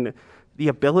 the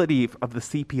ability of the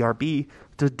CPRB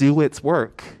to do its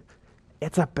work.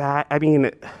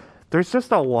 There's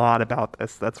just a lot about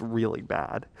this that's really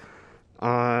bad.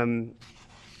 I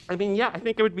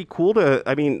think it would be cool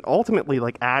to, ultimately,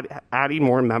 adding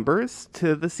more members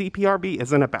to the CPRB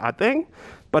isn't a bad thing.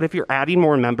 But if you're adding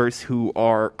more members who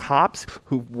are cops,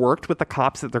 who've worked with the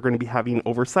cops that they're going to be having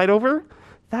oversight over,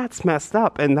 that's messed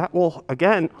up. And that will,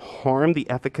 again, harm the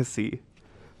efficacy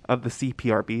of the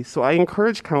CPRB. So I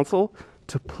encourage council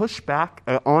to push back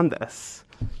on this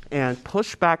and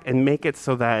push back and make it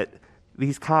so that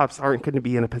these cops aren't going to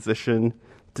be in a position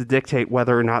to dictate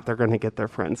whether or not they're going to get their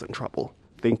friends in trouble.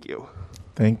 Thank you.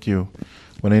 Thank you.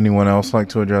 Would anyone else like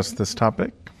to address this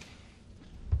topic?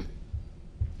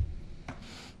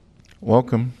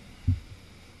 Welcome.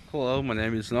 Hello, my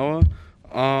name is Noah.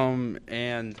 I'm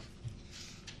in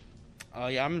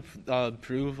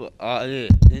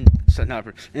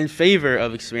favor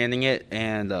of expanding it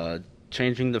and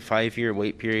changing the 5-year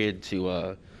wait period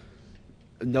to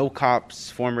no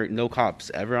cops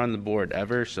ever on the board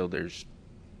ever. So there's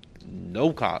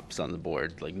no cops on the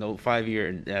board, no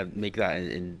 5-year, and make that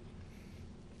in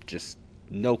just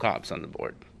no cops on the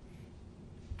board.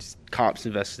 Just cops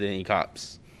investigating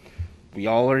cops. We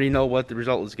already know what the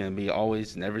result is going to be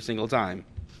always and every single time.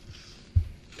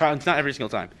 Probably not every single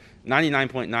time.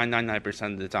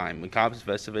 99.999% of the time, when cops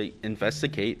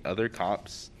investigate other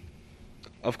cops,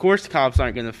 of course the cops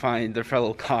aren't going to find their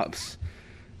fellow cops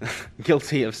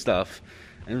guilty of stuff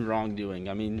and wrongdoing.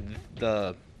 I mean,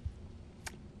 the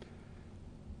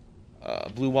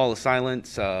blue wall of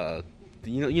silence, the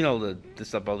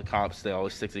stuff about the cops, they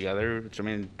always stick together, which,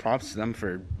 props to them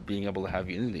for being able to have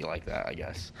unity like that, I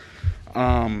guess.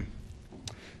 And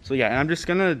I'm just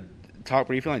going to talk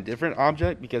briefly on a different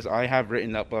object because I have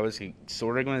written up what I was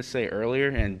sort of going to say earlier,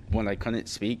 and when I couldn't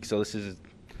speak. So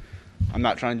I'm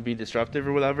not trying to be disruptive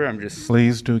or whatever. I'm just.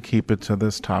 Please do keep it to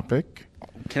this topic.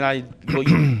 Can I?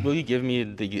 Will you give me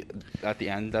at the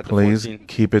end? Please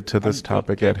keep it to this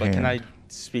topic at hand. Can I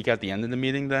speak at the end of the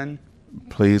meeting then?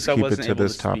 Please I keep it wasn't to able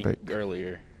this topic. Speak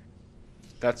earlier.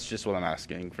 That's just what I'm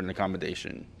asking for an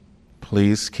accommodation.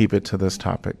 Please keep it to this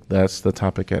topic. That's the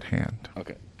topic at hand.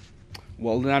 Okay.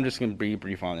 Well, then I'm just going to be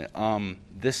brief on it.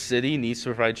 This city needs to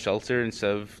provide shelter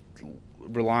instead of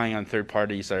relying on third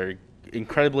parties that are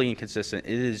incredibly inconsistent.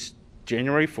 It is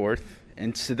January 4th,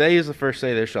 and today is the first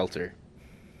day of their shelter.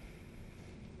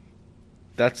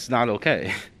 That's not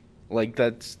okay.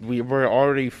 We're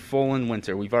already full in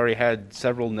winter. We've already had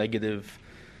several negative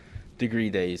degree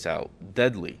days out.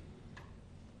 Deadly.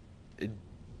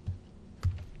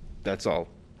 That's all.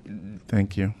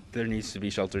 Thank you. There needs to be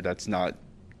shelter that's not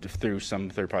through some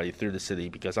third party, through the city,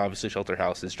 because obviously Shelter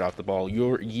House has dropped the ball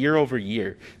year over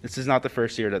year. This is not the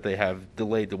first year that they have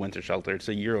delayed the winter shelter. It's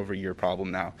a year-over-year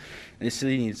problem now. And the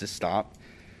city needs to stop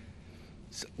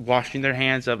washing their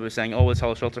hands of it, saying, oh, it's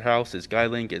all Shelter House, it's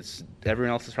Skylink, it's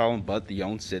everyone else's problem but the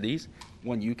own cities.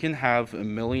 When you can have a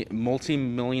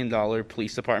multi-million-dollar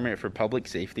police department for public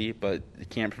safety, but it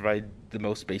can't provide the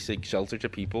most basic shelter to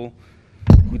people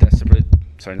who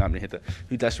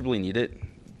who desperately need it,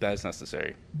 that is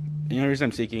necessary. The only reason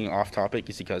I'm speaking off topic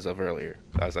is because of earlier,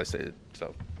 as I stated.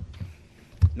 So,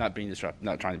 not trying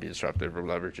to be disruptive or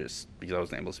whatever, just because I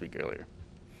wasn't able to speak earlier.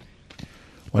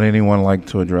 Would anyone like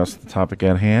to address the topic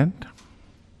at hand?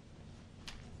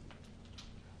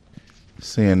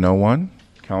 Seeing no one,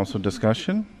 council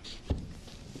discussion.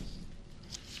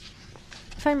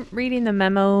 If I'm reading the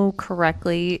memo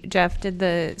correctly, Jeff, did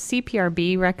the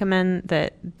CPRB recommend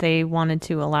that they wanted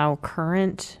to allow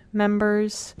current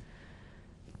members?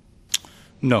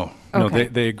 No, Okay.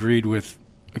 they agreed with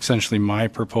essentially my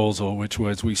proposal, which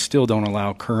was we still don't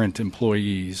allow current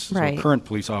employees. Right. So a current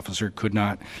police officer could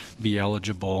not be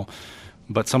eligible,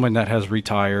 but someone that has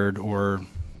retired or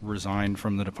resigned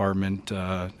from the department,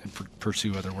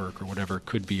 pursue other work or whatever,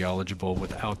 could be eligible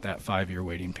without that 5-year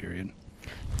waiting period.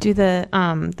 Do the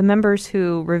members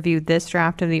who reviewed this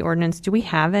draft of the ordinance, do we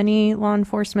have any law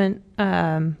enforcement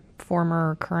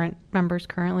former or current members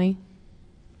currently?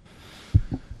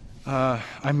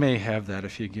 I may have that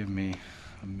if you give me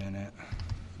a minute.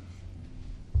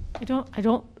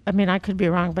 I mean, I could be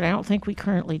wrong, but I don't think we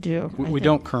currently do. We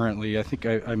don't currently. I think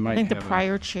I might I think the have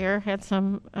prior chair had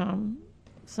some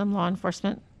law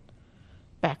enforcement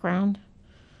background,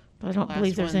 but I don't Last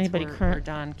believe there's ones anybody were current.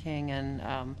 Don King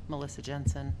and Melissa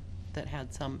Jensen that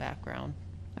had some background.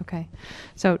 Okay.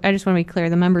 So I just want to be clear,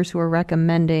 the members who are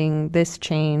recommending this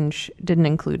change didn't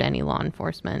include any law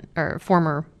enforcement or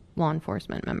former law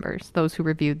enforcement members, those who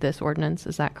reviewed this ordinance.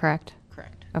 Is that correct?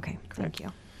 Correct. Okay, thank you.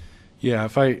 Yeah,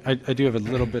 if I do have a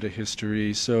little bit of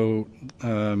history. So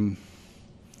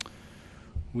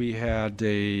we had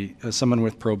someone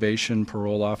with probation,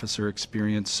 parole officer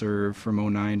experience serve from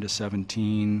 2009 to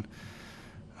 2017.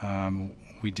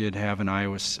 We did have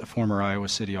a former Iowa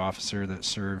City officer that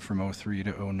served from 2003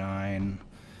 to 2009.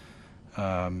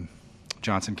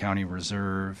 Johnson County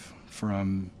Reserve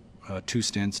from 2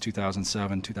 stints,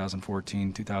 2007,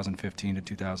 2014, 2015 to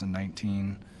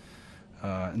 2019.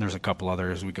 And there's a couple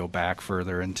others. We go back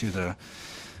further into the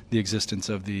existence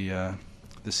of the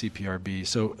CPRB.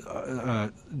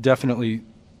 So definitely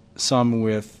some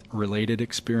with related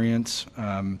experience.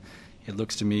 It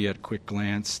looks to me at quick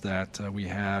glance that we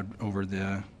had over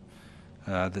the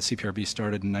CPRB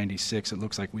started in '96. It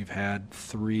looks like we've had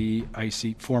 3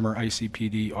 former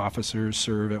ICPD officers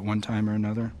serve at one time or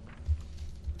another.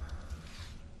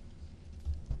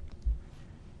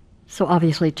 So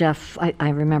obviously, Jeff, I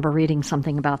remember reading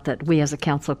something about that we as a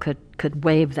council could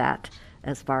waive that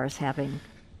as far as having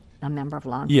a member of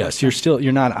law enforcement. Yes,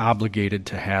 you're not obligated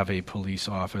to have a police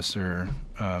officer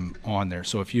on there.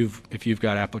 So if you've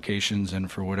got applications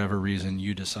and for whatever reason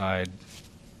you decide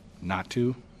not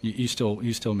to, you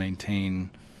still maintain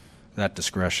that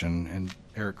discretion. And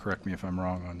Eric, correct me if I'm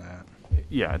wrong on that.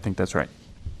 Yeah, I think that's right.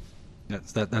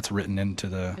 That's written into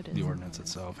the ordinance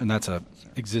itself, and that's a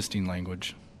existing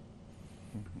language.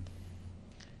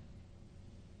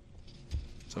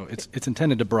 So it's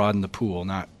intended to broaden the pool,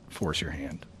 not force your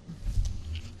hand.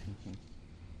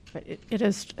 But it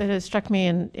has struck me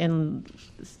in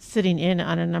sitting in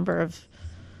on a number of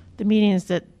the meetings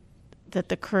that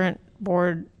the current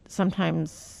board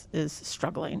sometimes is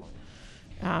struggling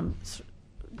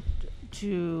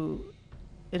to,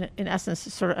 in essence,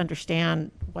 to sort of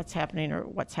understand what's happening or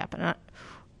what's happened,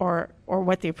 or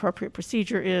what the appropriate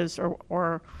procedure is,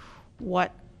 or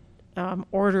what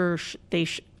order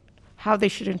how they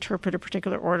should interpret a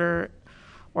particular order,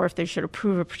 or if they should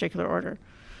approve a particular order.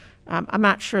 I'm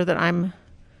not sure that I'm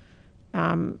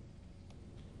in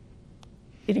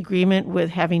agreement with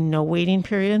having no waiting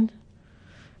period,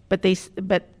 but the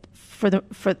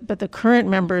current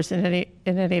members in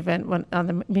any event, on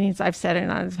the meetings I've sat in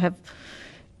on, have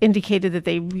indicated that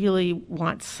they really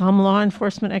want some law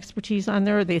enforcement expertise on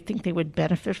there. Or they think they would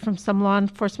benefit from some law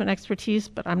enforcement expertise,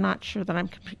 but I'm not sure that I'm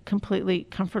completely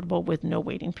comfortable with no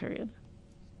waiting period.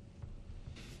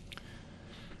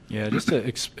 Yeah, just to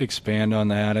expand on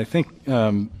that, I think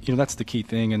that's the key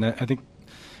thing, and I think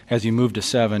as you move to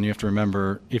 7, you have to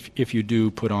remember if you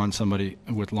do put on somebody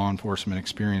with law enforcement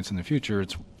experience in the future,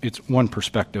 it's one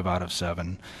perspective out of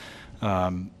 7.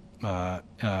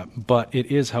 But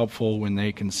it is helpful when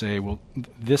they can say, well,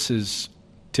 this is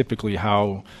typically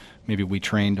how maybe we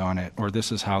trained on it, or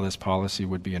this is how this policy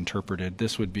would be interpreted.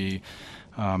 This would be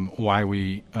why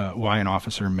an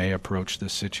officer may approach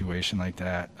this situation like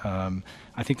that.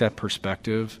 I think that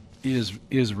perspective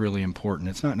is really important.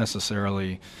 It's not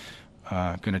necessarily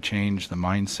going to change the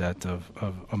mindset of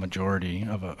a majority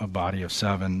of a body of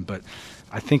 7, but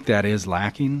I think that is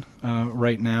lacking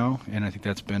right now, and I think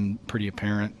that's been pretty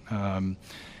apparent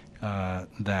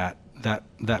that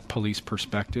police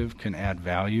perspective can add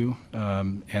value,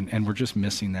 and we're just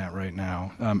missing that right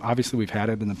now. Obviously, we've had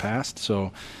it in the past,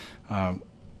 so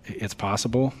it's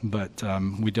possible, but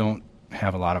we don't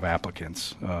have a lot of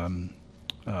applicants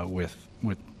with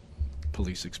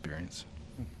police experience.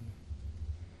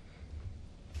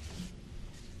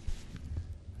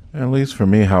 At least for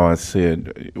me, how I see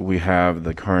it, we have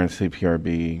the current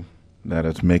CPRB that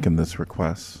is making this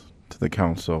request to the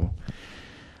council.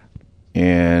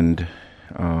 And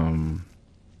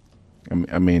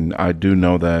I mean, I do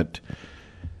know that,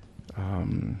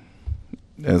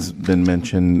 as been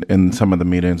mentioned in some of the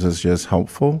meetings, is just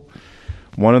helpful.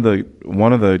 One of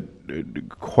the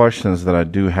questions that I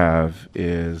do have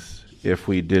is if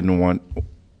we didn't want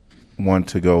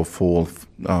to go full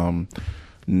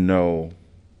no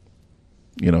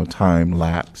time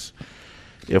lapse,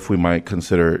 if we might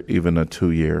consider even a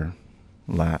 2-year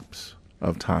lapse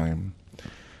of time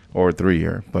or a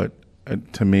 3-year, but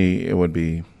to me it would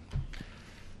be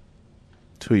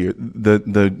 2 years.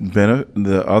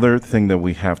 The other thing that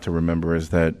we have to remember is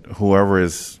that whoever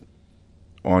is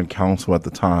on council at the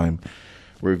time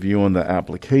reviewing the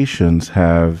applications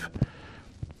have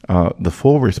the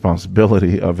full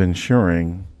responsibility of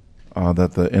ensuring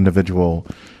that the individual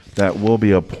that will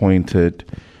be appointed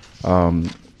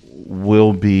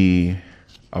will be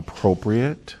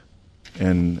appropriate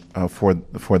and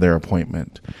for their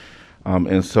appointment.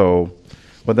 And so,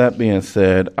 with that being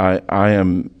said, I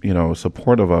am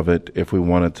supportive of it. If we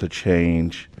wanted to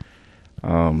change,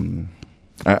 I'm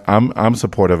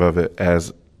supportive of it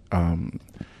as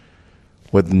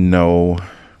with no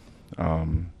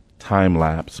time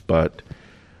lapse, but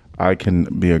I can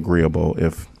be agreeable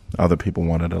if other people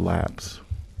wanted a lapse.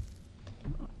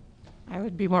 I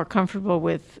would be more comfortable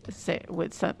with,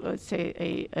 let's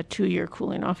say, a 2-year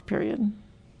cooling off period,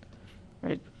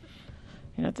 right?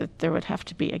 That there would have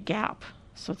to be a gap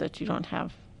so that you don't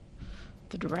have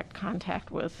the direct contact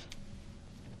with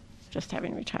just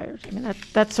having retired. I mean,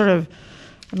 that's sort of,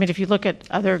 if you look at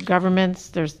other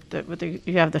governments,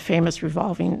 you have the famous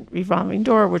revolving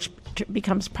door, which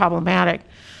becomes problematic.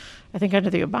 I think under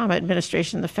the Obama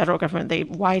administration, the federal government, they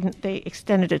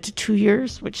extended it to 2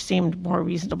 years, which seemed more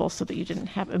reasonable so that you didn't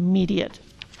have immediate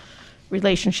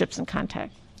relationships and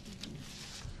contact.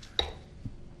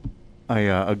 I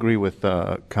agree with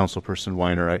Councilperson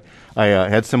Weiner. I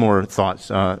had similar thoughts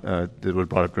that were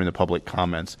brought up during the public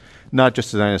comments. Not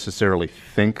just that I necessarily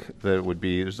think that it would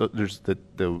be, there's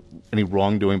any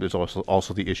wrongdoing, but there's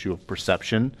also the issue of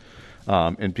perception,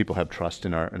 and people have trust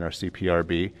in our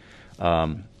CPRB.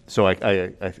 So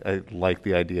I like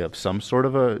the idea of some sort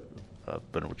of a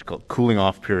what you call cooling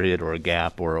off period or a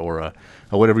gap or a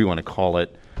whatever you want to call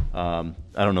it. I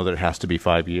don't know that it has to be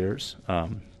 5 years,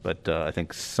 but I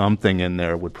think something in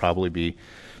there would probably be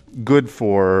good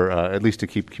for at least to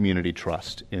keep community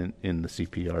trust in the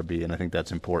CPRB, and I think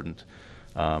that's important.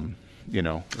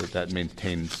 That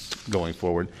maintains going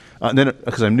forward. And then,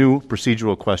 because I'm new,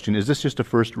 procedural question: is this just a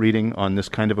first reading on this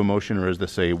kind of a motion, or is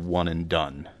this a one and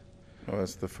done? Oh,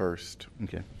 that's the first.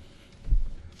 Okay.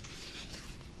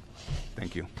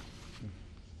 Thank you.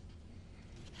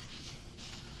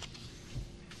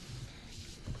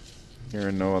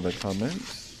 Hearing no other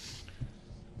comments.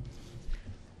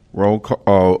 Roll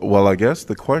call. Well, I guess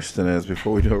the question is,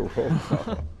 before we do a roll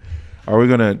call, are we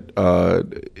going to,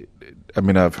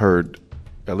 I've heard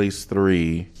at least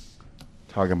 3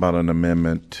 talking about an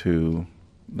amendment to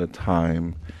the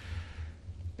time.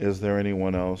 Is there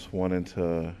anyone else wanting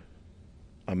to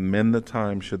amend the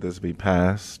time should this be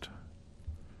passed?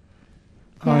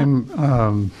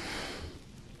 The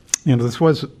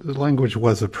language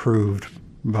was approved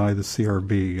by the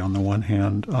CRB on the one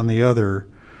hand. On the other,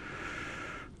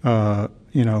 I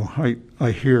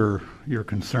hear your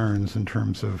concerns in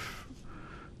terms of,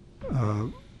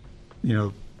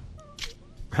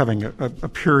 having a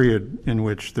period in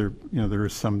which there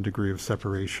is some degree of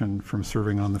separation from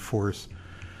serving on the force.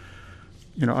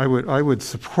 I would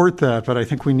support that, but I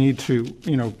think we need to,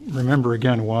 remember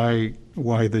again why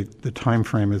the time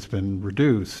frame has been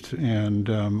reduced, and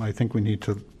I think we need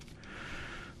to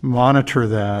monitor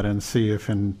that and see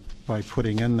if, by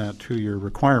putting in that 2-year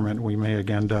requirement, we may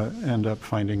again end up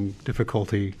finding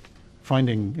difficulty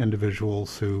finding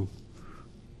individuals who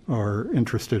are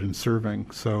interested in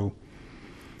serving. So,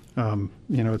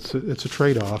 it's a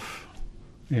trade-off,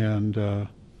 and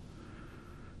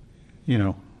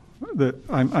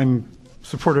I'm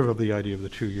supportive of the idea of the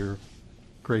 2-year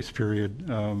grace period,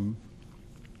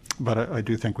 but I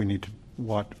do think we need to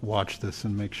watch this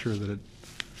and make sure that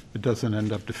it doesn't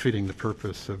end up defeating the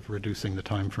purpose of reducing the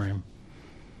time frame.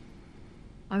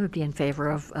 I would be in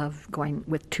favor of going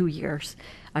with 2 years.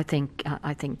 I think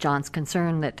John's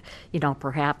concern that,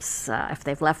 perhaps if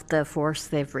they've left the force,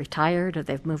 they've retired or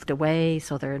they've moved away,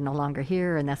 so they're no longer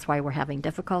here, and that's why we're having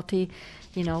difficulty,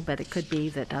 but it could be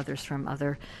that others from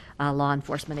other law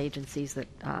enforcement agencies that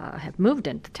have moved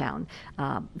into town.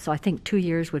 So I think 2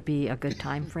 years would be a good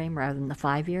time frame rather than the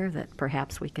 5-year, that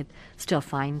perhaps we could still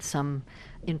find some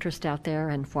interest out there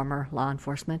in former law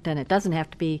enforcement. And it doesn't have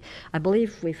to be, I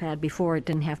believe we've had before, it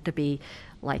didn't have to be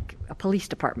like a police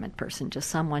department person, just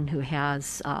someone who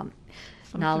has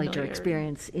knowledge or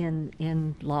experience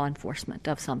in law enforcement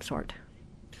of some sort.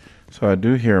 So I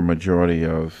do hear a majority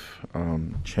of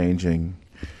changing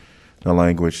the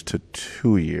language to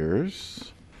 2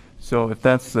 years. So if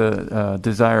that's the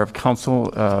desire of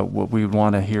council, what we would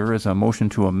want to hear is a motion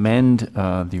to amend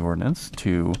the ordinance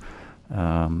to,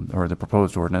 or the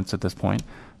proposed ordinance at this point,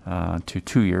 to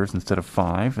 2 years instead of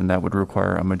 5, and that would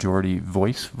require a majority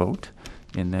voice vote.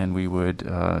 And then we would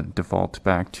default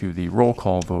back to the roll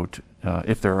call vote,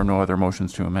 if there are no other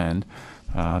motions to amend,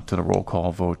 to the roll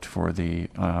call vote for the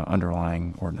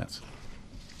underlying ordinance.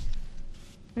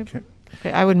 Okay,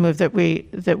 I would move that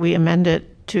we amend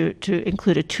it to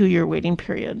include a 2-year waiting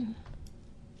period.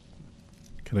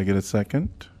 Can I get a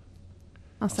second?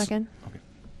 I'll second. Okay.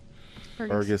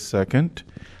 Burgess second.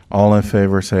 All in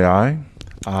favor say aye.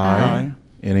 Aye.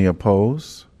 Any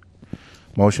opposed?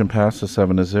 Motion passes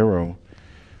 7-0.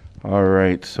 All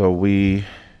right, so we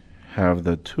have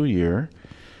the 2-year.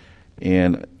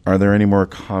 And are there any more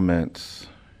comments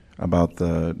about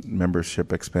the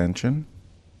membership expansion?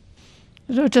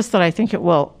 Just that I think it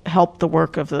will help the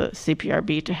work of the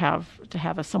CPRB to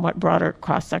have a somewhat broader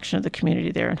cross-section of the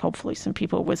community there, and hopefully some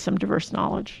people with some diverse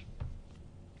knowledge.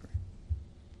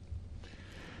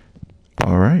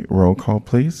 All right, roll call,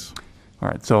 please. All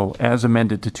right, so as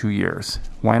amended to 2 years.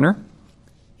 Weiner?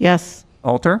 Yes.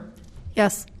 Alter?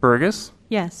 Yes. Burgess?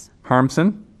 Yes.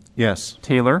 Harmson? Yes.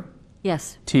 Taylor?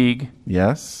 Yes. Teague?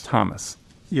 Yes. Thomas?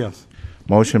 Yes.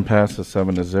 Motion passes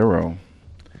 7-0.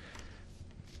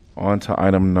 On to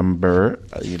item number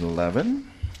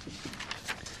 11.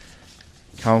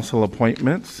 Council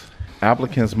appointments.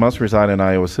 Applicants must reside in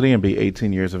Iowa City and be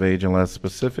 18 years of age unless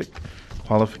specific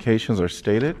qualifications are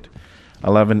stated.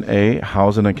 11A,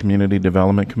 Housing and Community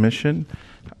Development Commission.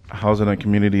 Housing and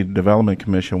Community Development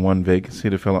Commission, 1 vacancy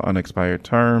to fill an unexpired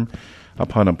term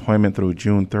upon appointment through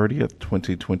June 30th,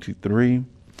 2023.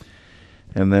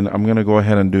 And then I'm going to go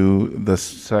ahead and do the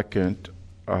second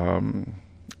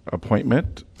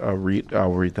appointment. I'll read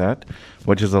that,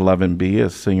 which is 11B,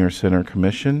 is Senior Center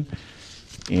Commission.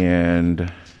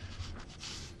 And,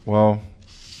 well,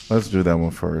 let's do that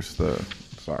one first.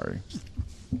 Sorry.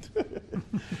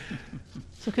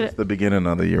 So it's the beginning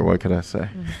of the year. What could I say?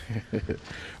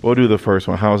 We'll do the first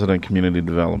one, Housing and Community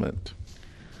Development.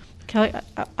 Kelly,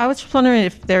 I was just wondering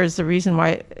if there's a reason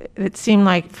why it seemed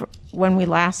like when we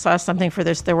last saw something for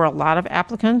this, there were a lot of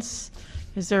applicants.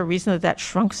 Is there a reason that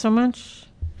shrunk so much?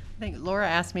 I think Laura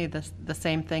asked me the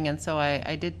same thing, and so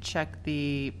I did check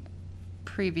the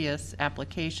previous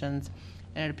applications,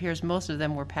 and it appears most of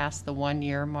them were past the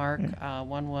 1-year mark.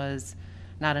 One was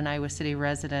not an Iowa City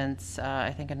resident.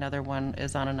 I think another one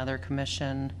is on another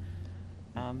commission.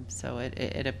 So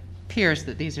it appears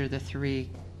that these are the 3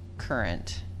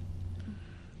 current.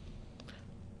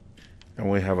 And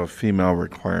we have a female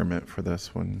requirement for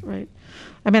this one. Right.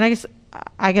 I mean,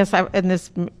 I guess, and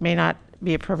this may not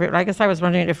be appropriate. I guess I was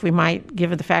wondering if we might,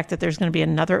 given the fact that there's going to be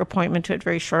another appointment to it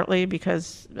very shortly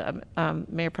because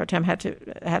Mayor Pro Tem had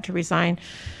to resign,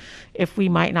 if we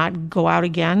might not go out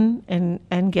again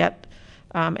and get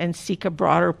and seek a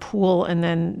broader pool and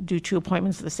then do 2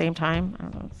 appointments at the same time. I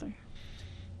don't know.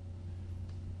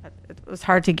 It was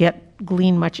hard to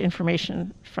glean much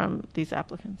information from these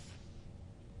applicants.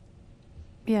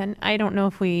 Yeah, and I don't know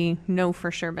if we know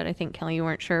for sure, but I think, Kelly, you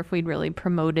weren't sure if we'd really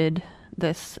promoted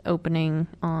this opening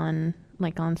on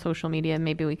social media.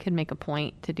 Maybe we could make a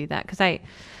point to do that, because I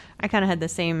kind of had the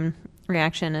same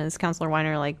reaction as Councilor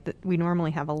Weiner. We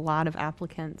normally have a lot of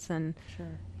applicants, and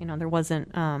there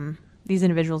wasn't. These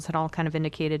individuals had all kind of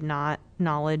indicated not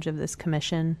knowledge of this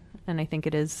commission, and I think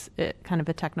it is kind of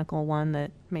a technical one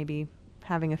that maybe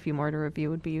having a few more to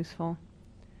review would be useful.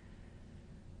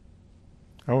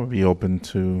 I would be open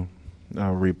to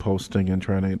reposting and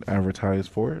trying to advertise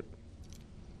for it.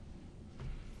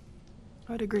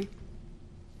 I would agree.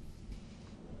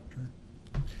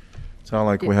 Sound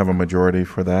like we have a majority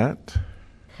for that.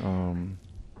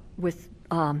 With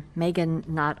Megan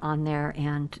not on there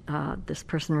and this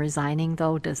person resigning,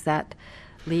 though, does that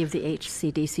leave the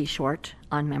HCDC short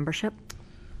on membership?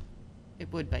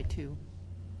 It would by 2.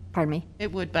 Pardon me?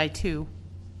 It would by 2.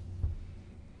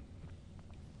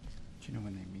 Do you know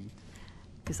when they meet?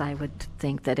 Because I would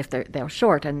think that if they're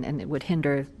short and it would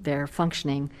hinder their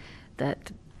functioning,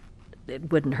 that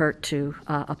it wouldn't hurt to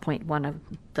appoint one of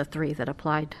the 3 that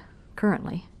applied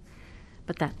currently.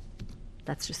 But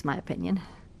that's just my opinion.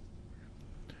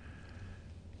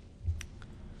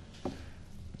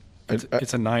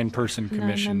 It's a 9-person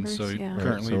commission, members, so yeah.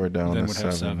 currently So we're down then to would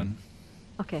have 7. 7.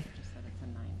 Okay.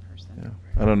 Yeah.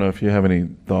 I don't know if you have any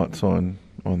thoughts on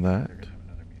that,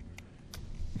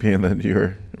 being that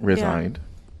you're resigned.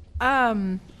 I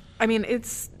mean,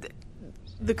 it's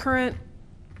the current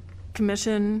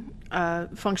commission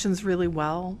functions really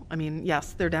well. I mean,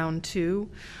 yes, they're down 2,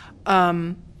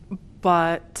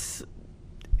 but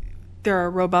there are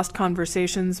robust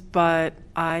conversations. But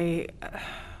I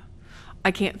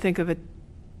can't think of a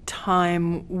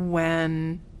time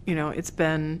when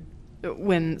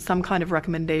when some kind of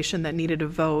recommendation that needed a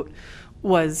vote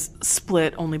was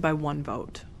split only by 1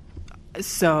 vote.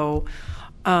 So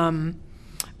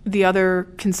the other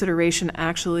consideration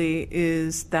actually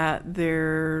is that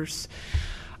there's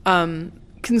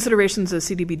considerations of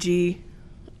CDBG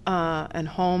and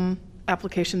home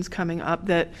applications coming up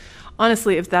that,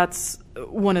 honestly, if that's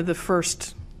one of the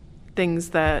first things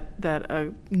that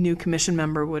a new commission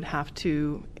member would have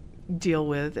to deal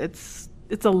with, it's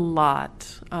a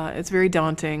lot. It's very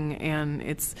daunting, and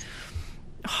it's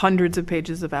hundreds of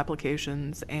pages of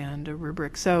applications and a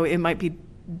rubric. So it might be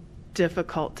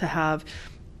difficult to have,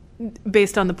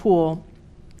 based on the pool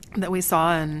that we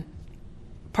saw, and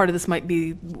part of this might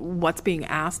be what's being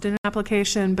asked in an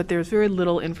application, but there's very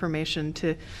little information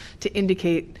to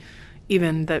indicate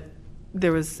even that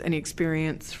there was any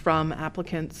experience from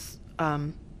applicants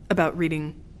about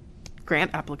reading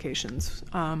grant applications,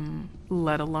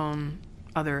 let alone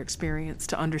other experience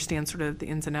to understand sort of the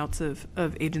ins and outs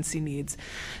of agency needs.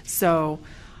 So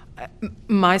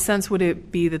my sense would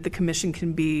it be that the commission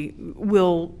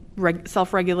will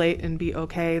self-regulate and be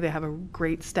okay. They have a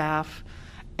great staff,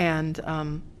 and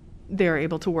they're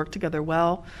able to work together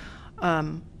well.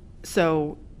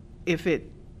 So if it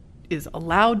is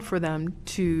allowed for them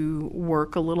to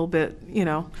work a little bit,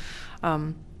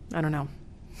 I don't know,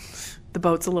 the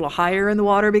boat's a little higher in the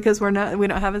water because we don't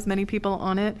have as many people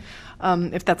on it.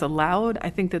 If that's allowed, I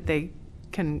think that they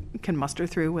can muster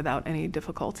through without any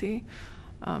difficulty.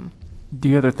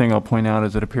 The other thing I'll point out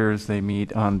is it appears they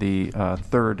meet on the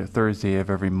 3rd Thursday of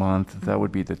every month. That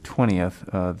would be the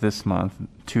 20th this month,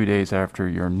 2 days after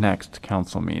your next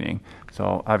council meeting.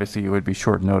 So obviously it would be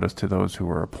short notice to those who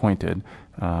were appointed,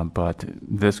 but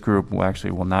this group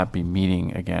will not be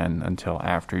meeting again until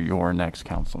after your next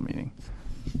council meeting.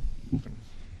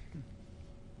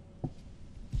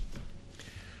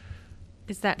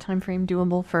 Is that time frame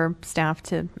doable for staff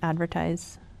to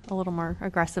advertise a little more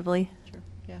aggressively? Sure.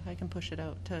 Yeah, I can push it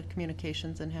out to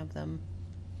communications and have them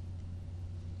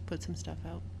put some stuff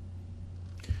out.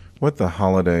 With the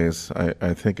holidays,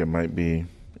 I think it might be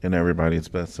in everybody's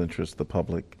best interest, the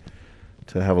public,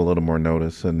 to have a little more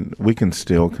notice. And we can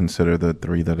still consider the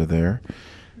 3 that are there.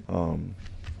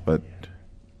 But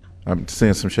I'm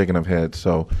seeing some shaking of heads.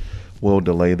 So we'll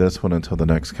delay this one until the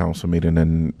next council meeting,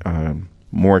 and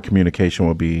more communication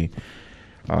will be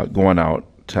going out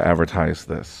to advertise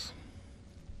this.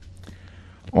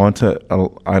 On to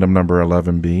item number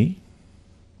 11B.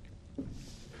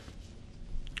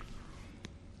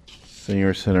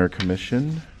 Senior Center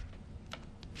Commission.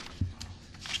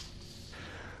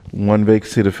 One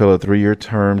vacancy to fill a 3-year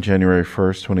term, January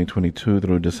 1st, 2022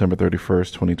 through December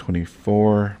 31st,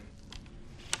 2024.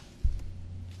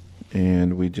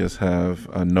 And we just have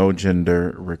a no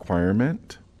gender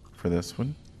requirement for this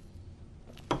one.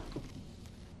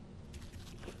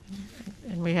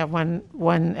 And we have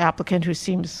one applicant who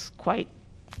seems quite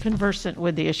conversant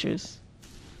with the issues.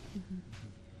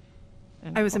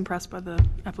 I was impressed by the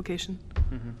application.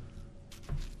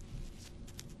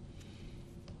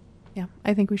 Yeah,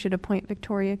 I think we should appoint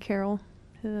Victoria Carroll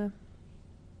to the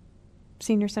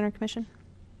Senior Center Commission.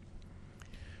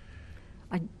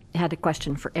 I had a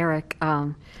question for Eric.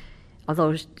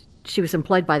 Although she was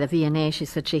employed by the VNA, she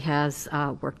said she has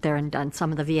worked there and done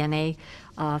some of the VNA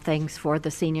things for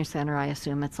the Senior Center. I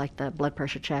assume it's like the blood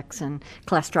pressure checks and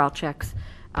cholesterol checks.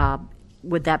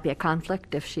 Would that be a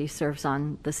conflict if she serves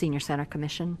on the Senior Center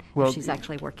Commission, Well, if she's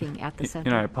actually working at the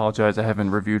center? And I apologize, I haven't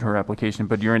reviewed her application,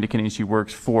 but you're indicating she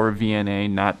works for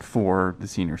VNA, not for the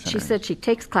Senior Center. She said she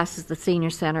takes classes at the Senior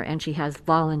Center and she has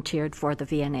volunteered for the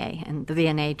VNA. And the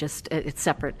VNA just, it's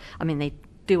separate. I mean, they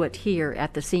do it here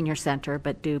at the Senior Center,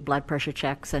 but do blood pressure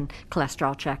checks and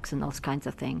cholesterol checks and those kinds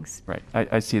of things. Right,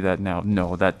 I see that now.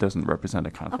 No, that doesn't represent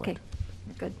a conflict. Okay,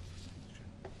 good.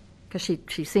 Because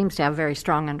she seems to have a very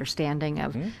strong understanding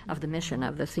of the mission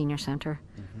of the Senior Center.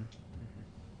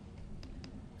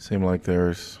 Seem like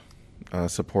there's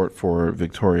support for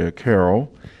Victoria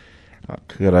Carroll.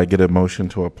 Could I get a motion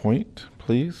to appoint,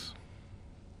 please?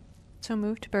 So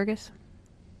moved, Burgess.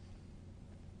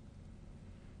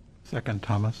 Second,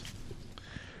 Thomas.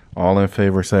 All in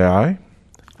favor say aye.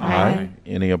 Aye.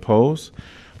 Any opposed?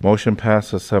 Motion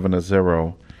passes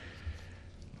 7-0.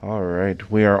 All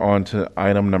right, we are on to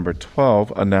item number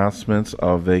 12, announcements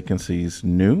of vacancies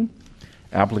new.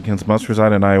 Applicants must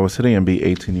reside in Iowa City and be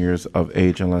 18 years of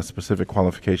age unless specific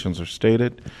qualifications are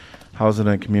stated. Housing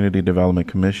and Community Development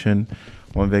Commission,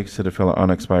 one vacancy to fill an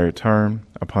unexpired term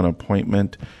upon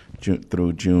appointment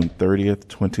through June 30th,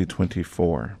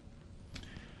 2024.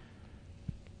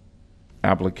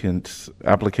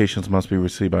 Applications must be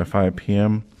received by 5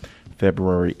 p.m.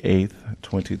 February 8th,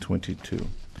 2022.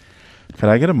 Can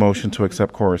I get a motion to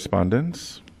accept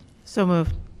correspondence? So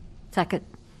moved. Second.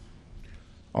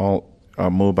 All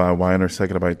moved by Weiner,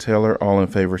 seconded by Taylor. All in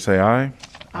favor say aye.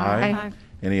 Aye.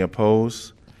 Any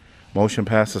opposed? Motion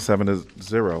passes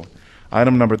 7-0.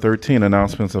 Item number 13,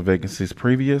 announcements of vacancies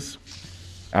previous.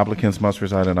 Applicants must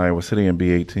reside in Iowa City and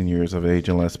be 18 years of age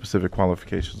unless specific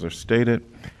qualifications are stated.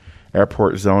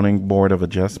 Airport Zoning Board of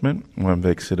Adjustment, one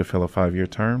vacancy to fill a 5-year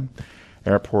term.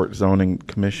 Airport Zoning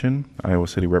Commission, Iowa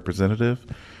City Representative,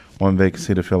 one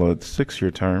vacancy to fill a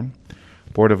 6-year term.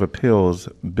 Board of Appeals,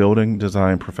 Building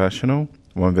Design Professional,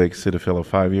 one vacancy to fill a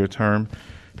 5-year term.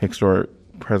 Historic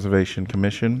Preservation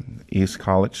Commission, East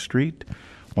College Street,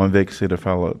 one vacancy to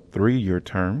fill a 3-year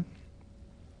term.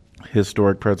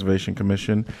 Historic Preservation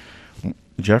Commission,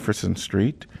 Jefferson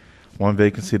Street, one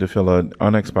vacancy to fill an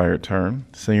unexpired term.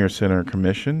 Senior Center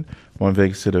Commission, one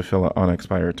vacancy to fill an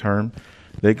unexpired term.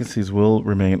 Vacancies will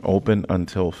remain open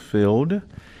until filled.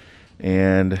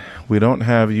 And we don't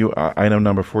have item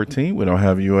number 14. We don't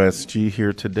have USG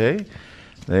here today.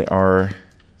 They are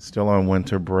still on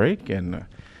winter break, and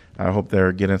I hope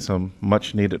they're getting some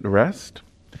much needed rest.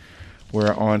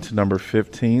 We're on to number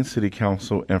 15, City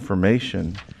Council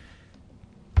information.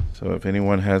 So if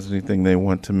anyone has anything they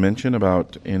want to mention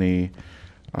about any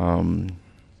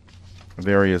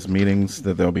various meetings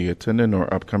that they'll be attending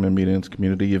or upcoming meetings,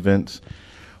 community events,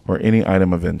 or any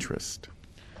item of interest.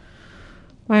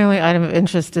 My only item of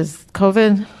interest is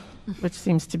COVID, which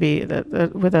seems to be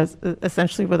with us,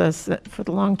 essentially with us for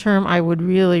the long term. I would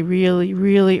really, really,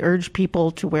 really urge people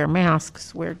to wear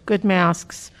masks, wear good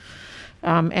masks,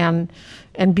 and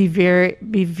be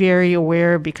very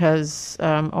aware because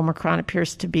Omicron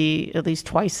appears to be at least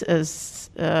twice as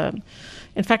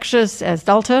infectious as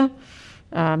Delta.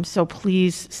 So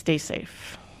please stay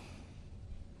safe.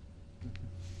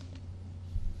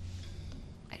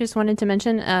 I just wanted to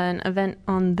mention an event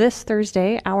on this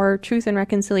Thursday. Our Truth and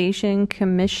Reconciliation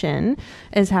Commission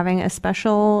is having a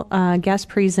special guest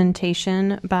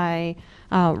presentation by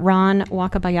Ron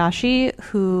Wakabayashi,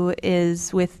 who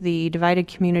is with the Divided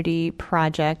Community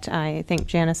Project. I think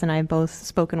Janice and I have both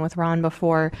spoken with Ron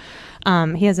before.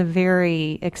 He has a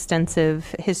very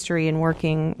extensive history in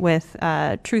working with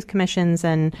truth commissions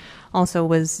and also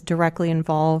was directly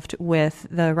involved with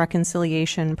the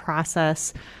reconciliation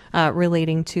process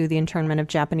relating to the internment of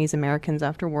Japanese Americans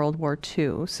after World War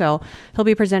II. So he'll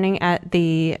be presenting at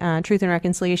the Truth and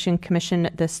Reconciliation Commission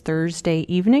this Thursday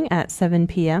evening at 7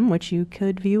 p.m., which you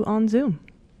could view on Zoom.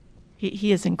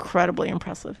 He is incredibly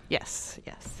impressive. Yes,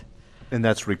 yes. And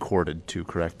that's recorded too,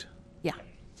 correct? Yeah.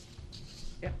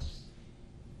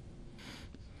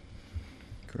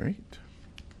 Great.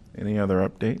 Any other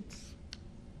updates?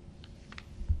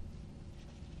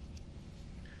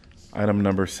 Item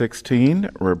number 16,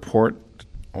 report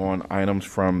on items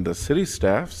from the city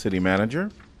staff, city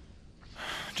manager.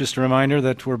 Just a reminder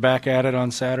that we're back at it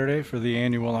on Saturday for the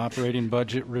annual operating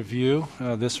budget review.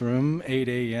 This room, 8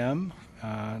 a.m.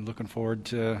 Looking forward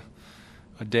to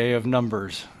a day of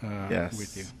numbers Yes.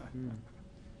 with you.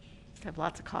 Have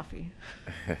lots of coffee.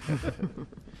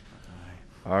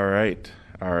 All right,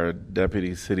 our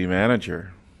deputy city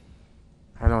manager.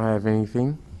 I don't have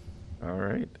anything. All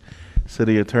right.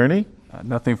 City attorney?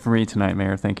 Nothing for me tonight,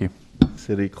 Mayor. Thank you.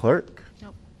 City clerk?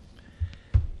 Nope.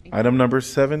 Item number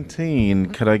 17,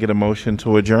 could I get a motion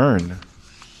to adjourn?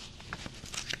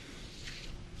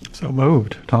 So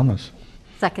moved. Thomas.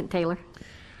 Second, Taylor.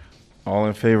 All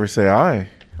in favor say aye.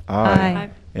 Aye.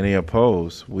 Any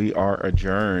opposed? We are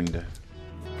adjourned.